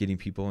getting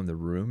people in the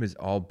room, is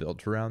all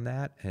built around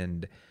that.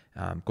 And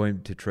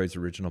going to Troy's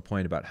original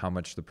point about how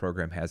much the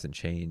program hasn't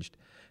changed,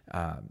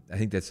 I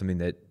think that's something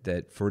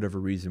that for whatever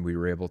reason we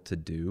were able to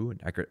do.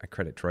 And I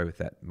credit Troy with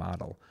that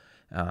model.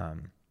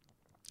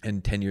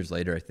 And 10 years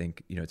later, I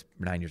think, it's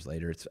 9 years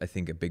later, it's, I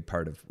think, a big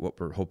part of what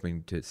we're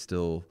hoping to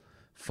still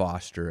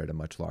foster at a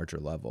much larger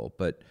level.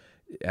 But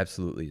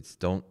absolutely, it's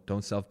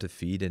don't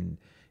self-defeat. And,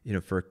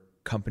 for a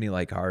company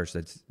like ours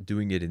that's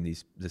doing it in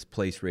this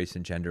place, race,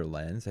 and gender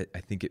lens, I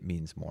think it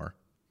means more.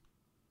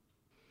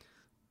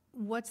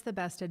 What's the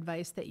best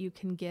advice that you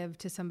can give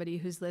to somebody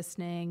who's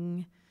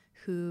listening,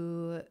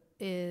 who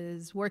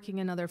is working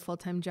another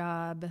full-time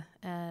job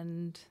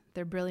and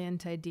their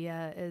brilliant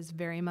idea is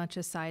very much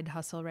a side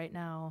hustle right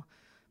now,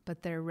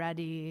 but they're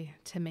ready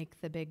to make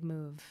the big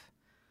move?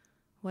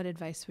 What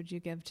advice would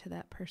you give to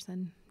that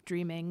person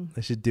dreaming?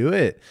 They should do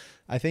it.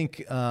 I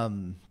think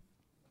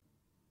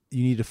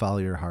you need to follow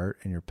your heart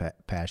and your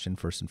passion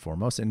first and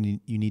foremost, and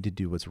you need to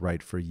do what's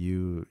right for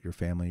you, your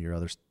family, your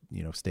other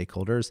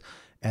stakeholders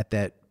at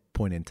that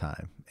point in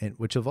time, and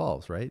which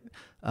evolves, right?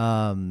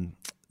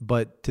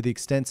 But to the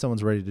extent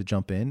someone's ready to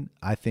jump in,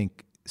 I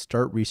think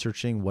start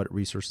researching what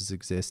resources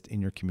exist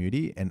in your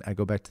community. And I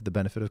go back to the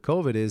benefit of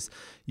COVID is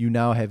you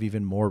now have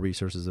even more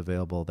resources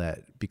available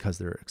because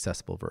they're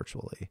accessible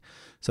virtually.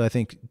 So I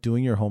think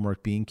doing your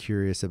homework, being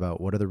curious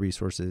about what are the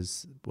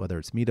resources, whether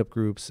it's meetup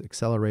groups,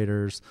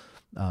 accelerators,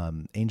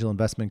 angel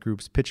investment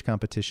groups, pitch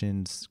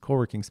competitions,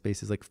 co-working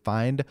spaces, like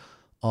find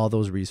all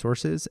those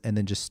resources and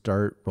then just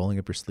start rolling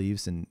up your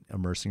sleeves and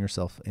immersing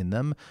yourself in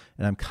them.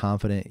 And I'm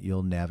confident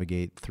you'll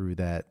navigate through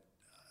that,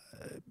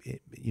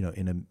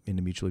 in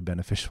a mutually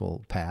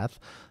beneficial path.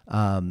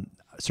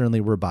 Certainly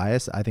we're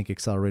biased. I think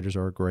accelerators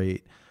are a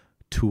great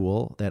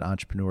tool that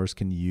entrepreneurs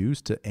can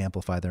use to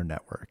amplify their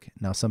network.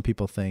 Now, some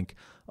people think,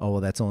 oh, well,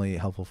 that's only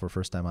helpful for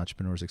first-time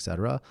entrepreneurs, et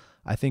cetera.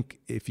 I think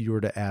if you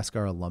were to ask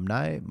our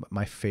alumni,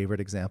 my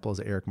favorite example is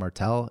Eric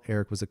Martel.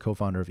 Eric was a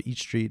co-founder of Eat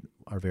Street,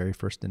 our very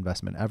first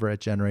investment ever at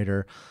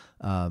Generator.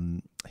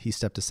 He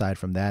stepped aside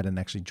from that and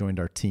actually joined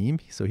our team.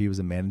 So he was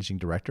a managing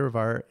director of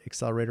our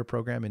accelerator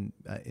program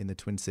in the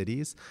Twin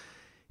Cities.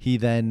 He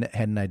then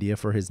had an idea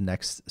for his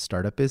next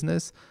startup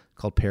business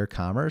called Pair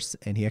Commerce,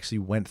 and he actually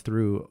went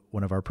through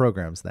one of our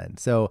programs then.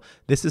 So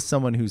this is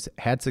someone who's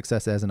had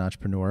success as an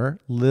entrepreneur,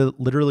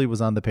 literally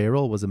was on the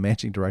payroll, was a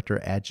managing director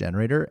at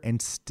Generator,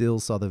 and still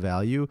saw the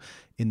value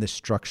in the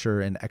structure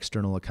and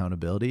external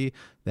accountability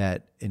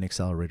that an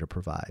accelerator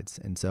provides.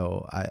 And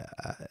so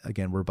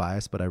again, we're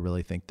biased, but I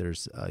really think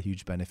there's a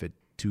huge benefit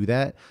to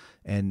that.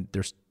 And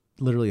there's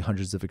literally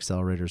hundreds of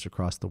accelerators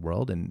across the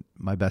world. And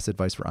my best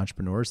advice for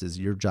entrepreneurs is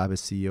your job as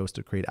CEO is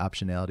to create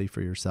optionality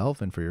for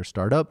yourself and for your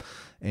startup.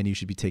 And you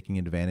should be taking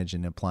advantage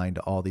and applying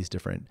to all these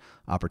different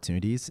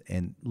opportunities,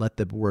 and let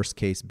the worst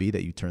case be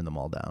that you turn them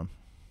all down.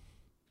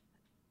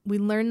 We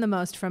learn the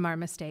most from our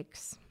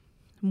mistakes.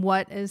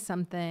 What is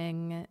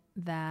something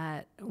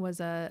that was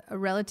a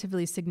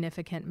relatively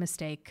significant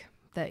mistake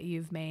that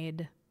you've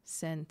made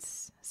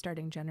since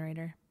starting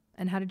Generator,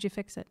 and how did you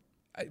fix it?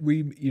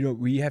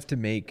 We have to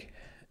make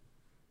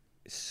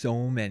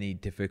so many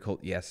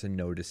difficult yes and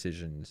no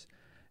decisions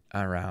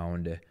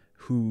around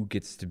who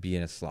gets to be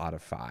in a slot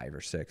of 5 or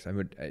 6. I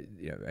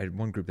had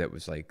one group that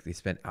was like, they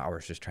spent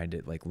hours just trying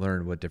to like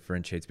learn what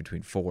differentiates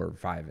between 4,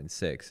 5, and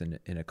 6 in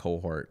a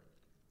cohort.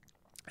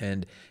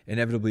 And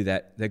inevitably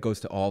that goes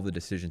to all the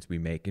decisions we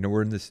make.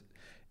 We're in this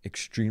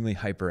extremely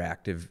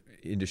hyperactive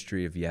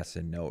industry of yes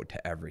and no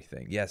to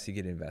everything. Yes, you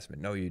get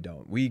investment. No, you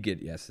don't. We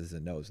get yeses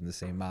and nos in the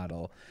same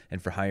model.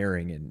 And for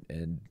hiring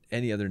and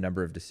any other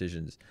number of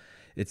decisions,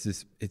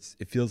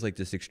 it feels like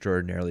this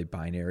extraordinarily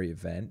binary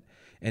event.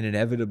 And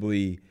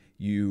inevitably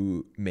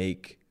you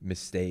make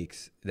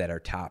mistakes that are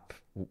top,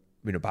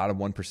 bottom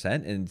 1%,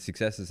 and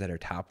successes that are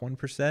top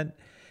 1%.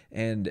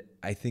 And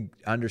I think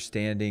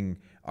understanding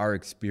our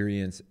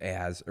experience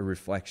as a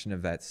reflection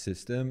of that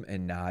system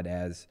and not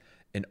as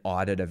an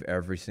audit of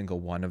every single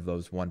one of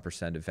those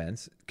 1%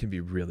 events can be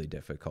really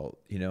difficult.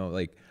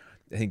 Like,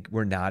 I think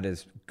we're not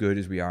as good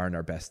as we are on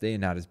our best day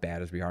and not as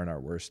bad as we are on our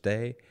worst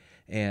day.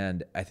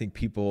 And I think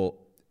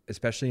people,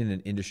 especially in an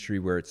industry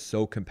where it's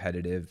so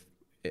competitive,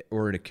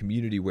 or in a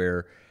community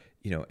where,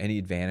 any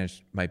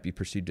advantage might be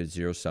perceived as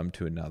zero sum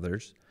to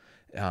another's,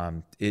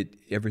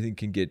 everything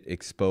can get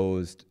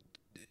exposed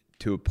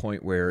to a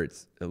point where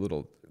it's a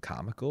little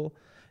comical.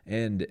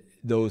 And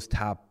those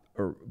top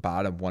or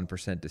bottom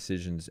 1%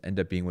 decisions end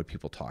up being what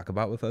people talk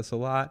about with us a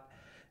lot.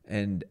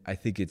 And I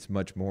think it's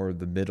much more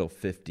the middle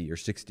 50 or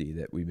 60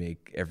 that we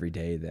make every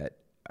day that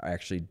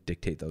actually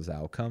dictate those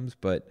outcomes.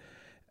 But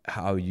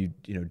how you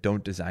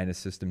don't design a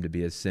system to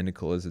be as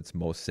cynical as its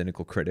most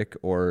cynical critic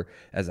or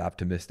as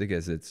optimistic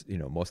as its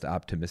most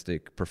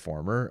optimistic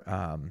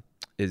performer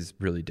is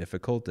really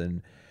difficult.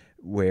 And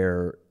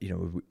where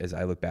as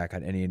I look back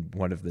on any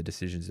one of the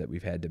decisions that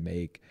we've had to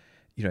make,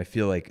 I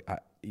feel like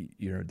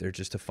they're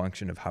just a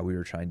function of how we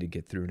were trying to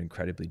get through an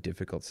incredibly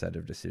difficult set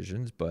of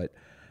decisions, but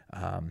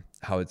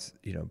how it's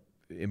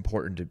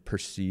important to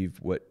perceive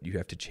what you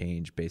have to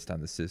change based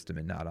on the system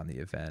and not on the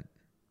event.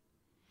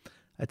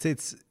 I'd say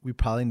we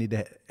probably need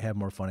to have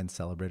more fun and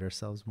celebrate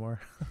ourselves more.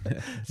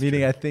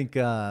 Meaning, true. I think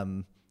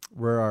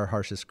we're our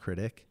harshest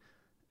critic,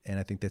 and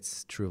I think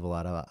that's true of a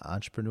lot of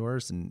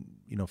entrepreneurs. And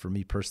for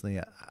me personally,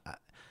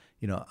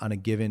 on a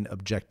given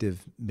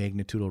objective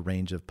magnitudinal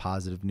range of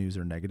positive news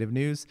or negative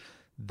news,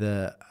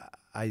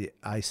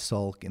 I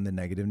sulk in the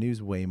negative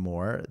news way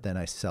more than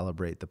I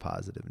celebrate the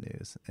positive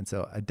news. And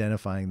so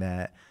identifying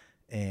that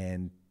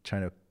and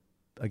trying to,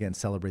 again,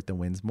 celebrate the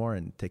wins more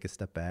and take a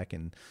step back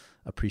and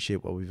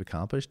appreciate what we've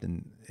accomplished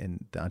and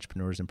the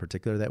entrepreneurs in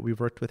particular that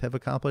we've worked with have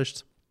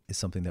accomplished is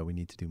something that we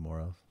need to do more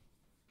of.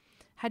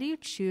 How do you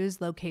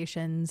choose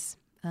locations?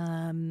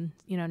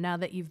 Now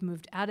that you've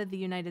moved out of the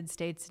United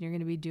States and you're going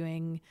to be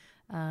doing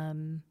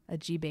a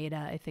G-Beta,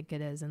 I think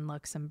it is, in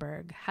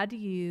Luxembourg. How do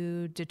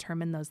you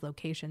determine those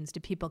locations? Do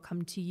people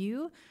come to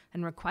you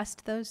and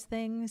request those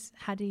things?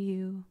 How do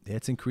you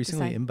It's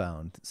increasingly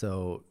inbound.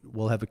 So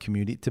we'll have a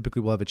community.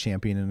 Typically, we'll have a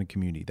champion in a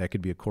community. That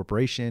could be a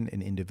corporation,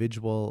 an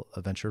individual,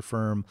 a venture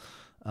firm,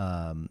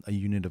 a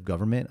unit of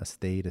government, a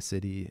state, a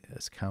city,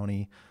 a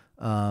county.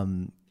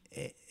 And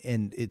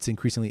it's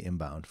increasingly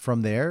inbound.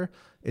 From there,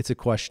 it's a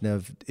question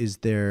of,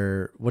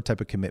 what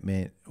type of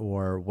commitment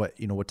or what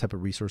type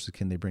of resources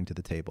can they bring to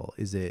the table?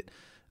 Is it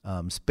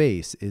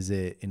space? Is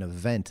it an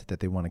event that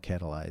they want to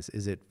catalyze?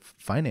 Is it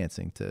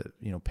financing to,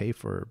 pay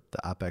for the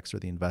OpEx or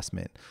the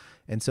investment?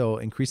 And so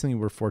increasingly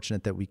we're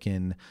fortunate that we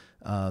can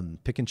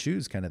pick and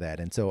choose kind of that.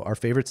 And so our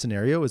favorite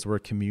scenario is where a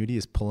community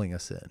is pulling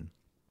us in.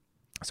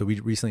 So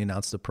we recently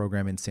announced a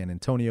program in San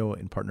Antonio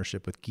in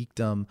partnership with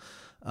Geekdom,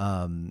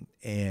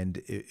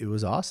 and it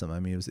was awesome. I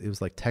mean, it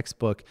was like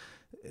textbook.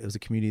 It was a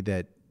community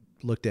that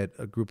looked at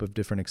a group of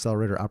different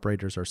accelerator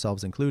operators,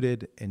 ourselves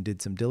included, and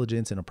did some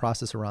diligence and a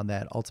process around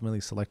that.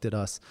 Ultimately, selected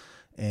us,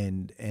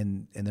 and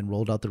then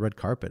rolled out the red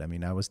carpet. I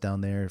mean, I was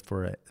down there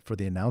for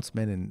the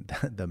announcement,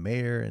 and the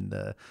mayor and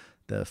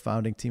the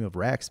founding team of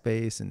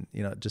Rackspace, and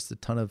just a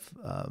ton of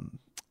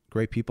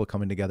great people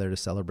coming together to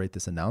celebrate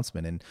this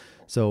announcement. And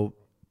so,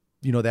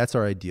 that's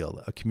our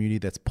ideal, a community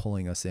that's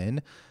pulling us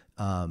in.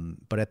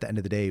 But at the end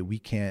of the day, we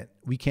can't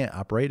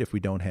operate if we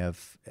don't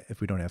have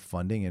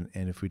funding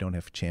and if we don't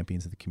have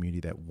champions in the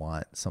community that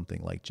want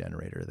something like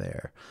Generator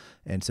there.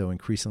 And so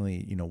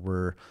increasingly,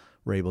 we're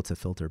able to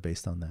filter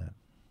based on that.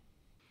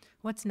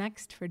 What's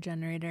next for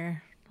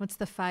Generator? What's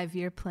the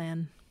 5-year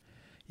plan?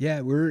 Yeah,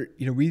 we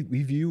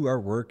view our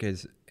work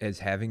as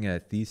having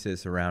a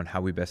thesis around how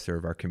we best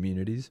serve our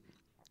communities.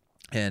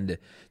 And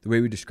the way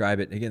we describe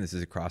it, again, this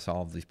is across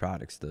all of these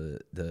products,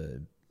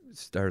 the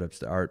startups,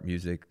 the art,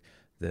 music,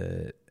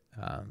 the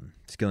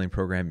skilling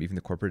program, even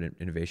the corporate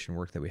innovation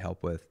work that we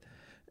help with.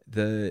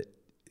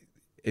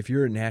 If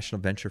you're a national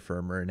venture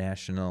firm or a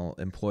national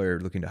employer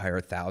looking to hire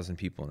 1,000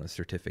 people in a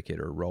certificate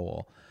or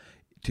role,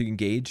 to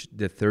engage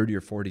the 30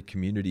 or 40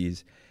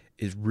 communities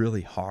is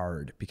really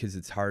hard, because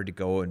it's hard to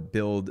go and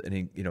build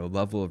an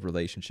level of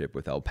relationship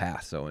with El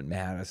Paso and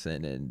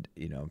Madison and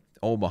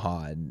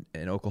Omaha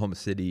and Oklahoma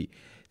City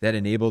that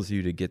enables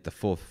you to get the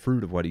full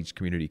fruit of what each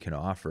community can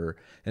offer.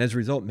 And as a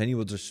result, many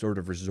will just sort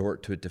of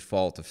resort to a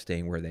default of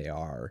staying where they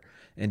are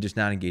and just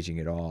not engaging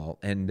at all.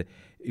 And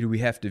we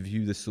have to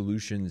view the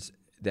solutions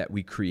that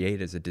we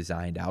create as a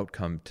designed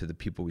outcome to the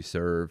people we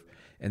serve.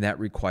 And that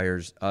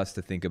requires us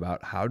to think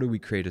about, how do we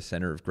create a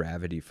center of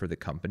gravity for the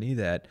company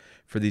that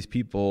for these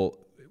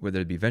people,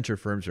 whether it be venture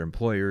firms or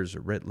employers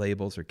or rent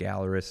labels or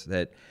gallerists,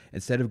 that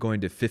instead of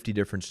going to 50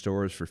 different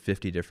stores for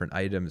 50 different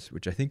items,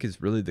 which I think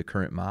is really the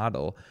current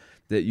model,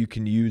 that you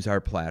can use our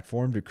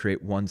platform to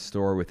create one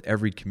store with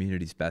every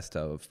community's best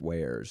of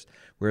wares,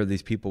 where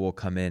these people will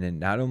come in and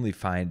not only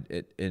find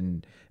it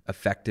in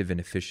effective and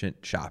efficient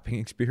shopping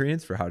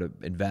experience for how to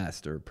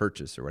invest or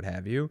purchase or what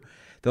have you.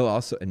 They'll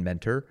also, and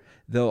mentor,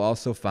 they'll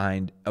also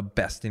find a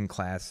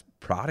best-in-class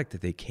product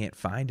that they can't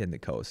find in the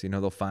coast.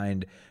 They'll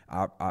find,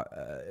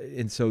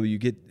 and so you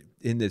get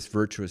in this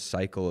virtuous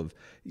cycle of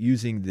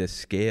using this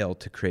scale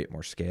to create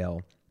more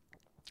scale.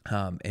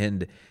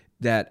 And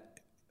that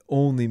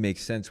only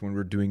makes sense when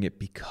we're doing it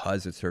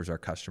because it serves our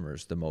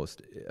customers the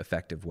most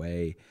effective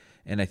way.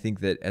 And I think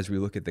that as we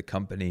look at the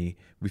company,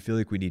 we feel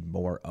like we need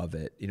more of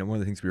it. One of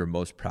the things we were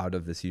most proud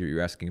of this year,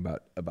 you're asking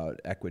about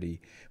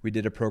equity. We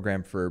did a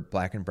program for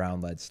Black and Brown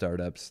led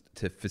startups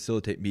to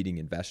facilitate meeting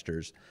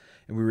investors.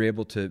 And we were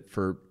able to,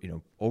 for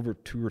over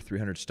 200 or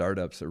 300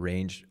 startups,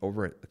 arrange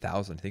over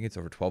 1,000. I think it's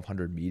over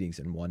 1,200 meetings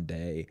in one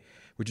day,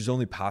 which is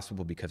only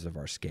possible because of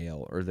our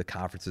scale, or the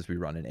conferences we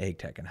run in ag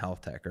tech and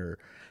health tech, or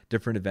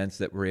different events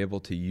that we're able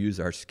to use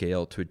our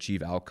scale to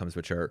achieve outcomes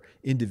which are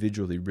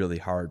individually really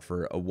hard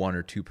for a 1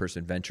 or 2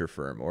 person venture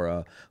firm or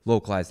a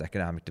localized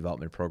economic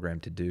development program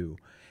to do.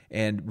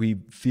 And we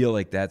feel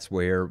like that's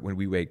where, when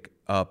we wake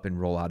up and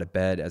roll out of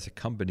bed as a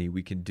company,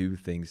 we can do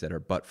things that are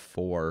but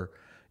for.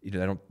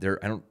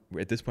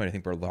 At this point, I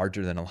think we're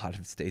larger than a lot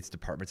of states'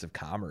 departments of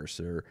commerce,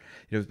 or,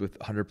 with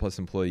 100 plus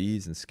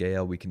employees and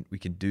scale, we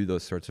can do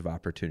those sorts of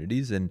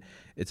opportunities. And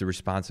it's a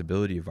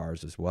responsibility of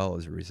ours as well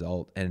as a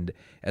result. And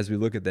as we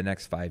look at the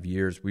next 5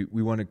 years,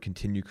 we want to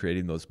continue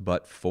creating those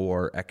but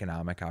for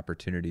economic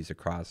opportunities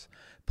across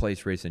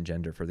place, race, and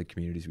gender for the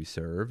communities we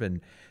serve.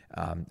 And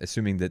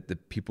assuming that the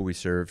people we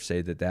serve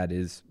say that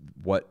is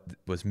what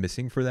was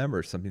missing for them,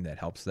 or something that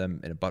helps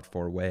them in a but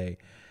for way,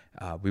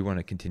 we want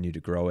to continue to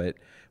grow it.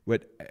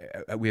 What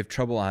we have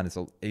trouble on is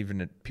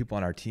even people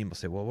on our team will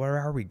say, well, where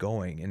are we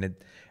going? And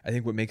I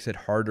think what makes it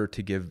harder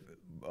to give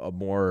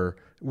we'll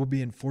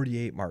be in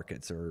 48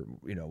 markets, or,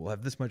 we'll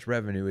have this much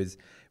revenue, is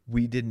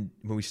when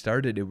we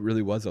started, it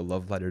really was a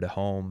love letter to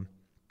home.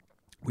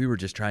 We were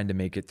just trying to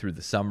make it through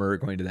the summer,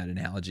 going to that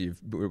analogy of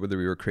whether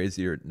we were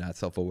crazy or not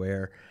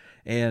self-aware.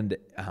 And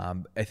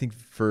I think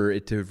for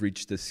it to have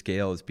reached this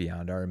scale is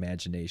beyond our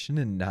imagination,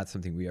 and not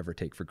something we ever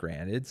take for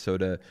granted. So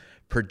to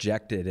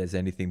project it as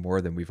anything more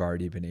than we've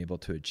already been able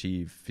to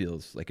achieve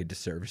feels like a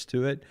disservice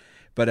to it.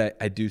 But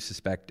I do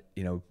suspect,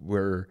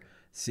 we're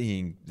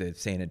seeing the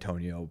San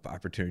Antonio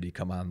opportunity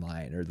come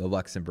online, or the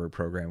Luxembourg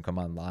program come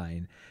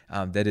online,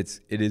 that it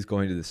is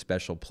going to the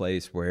special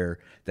place where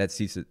that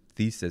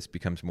thesis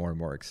becomes more and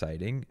more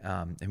exciting.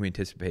 And we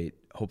anticipate,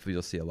 hopefully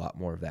you'll see a lot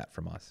more of that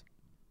from us.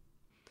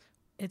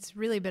 It's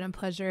really been a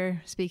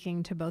pleasure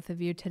speaking to both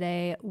of you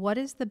today. What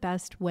is the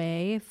best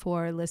way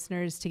for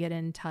listeners to get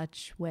in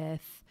touch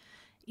with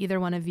either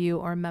one of you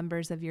or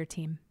members of your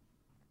team?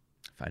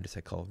 Find us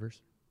at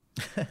Culver's.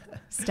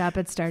 Stop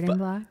at Starting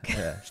Block.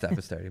 Yeah, stop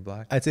at Starting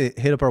Block. I'd say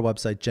hit up our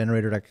website,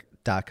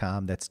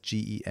 generator.com. That's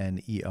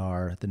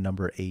GENER, the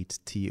number 8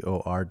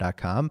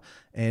 TOR.com,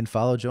 and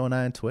follow Joe and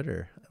I on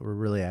Twitter. We're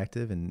really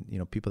active, and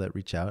people that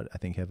reach out, I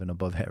think, have an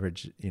above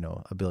average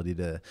ability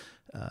to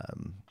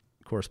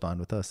correspond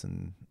with us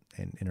and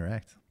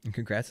interact. And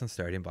congrats on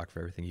Starting Block for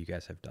everything you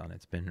guys have done.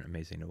 It's been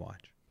amazing to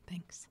watch.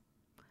 Thanks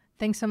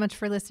so much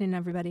for listening,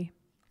 everybody.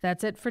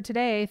 That's it for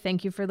today.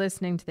 Thank you for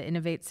listening to the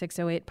Innovate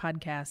 608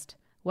 podcast.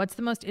 What's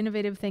the most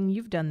innovative thing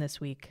you've done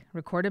this week?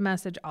 Record a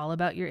message all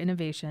about your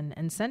innovation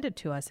and send it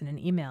to us in an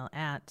email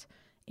at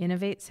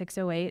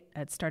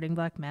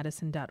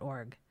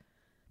innovate608@startingblockmadison.org.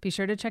 Be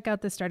sure to check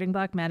out the Starting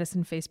Block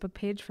Madison Facebook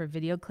page for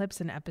video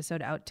clips and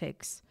episode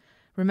outtakes.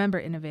 Remember,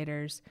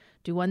 innovators,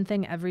 do one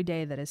thing every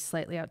day that is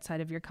slightly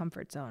outside of your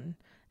comfort zone.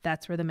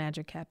 That's where the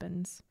magic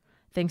happens.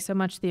 Thanks so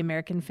much to the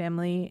American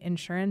Family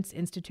Insurance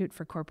Institute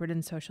for Corporate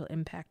and Social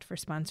Impact for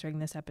sponsoring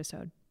this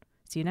episode.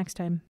 See you next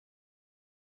time.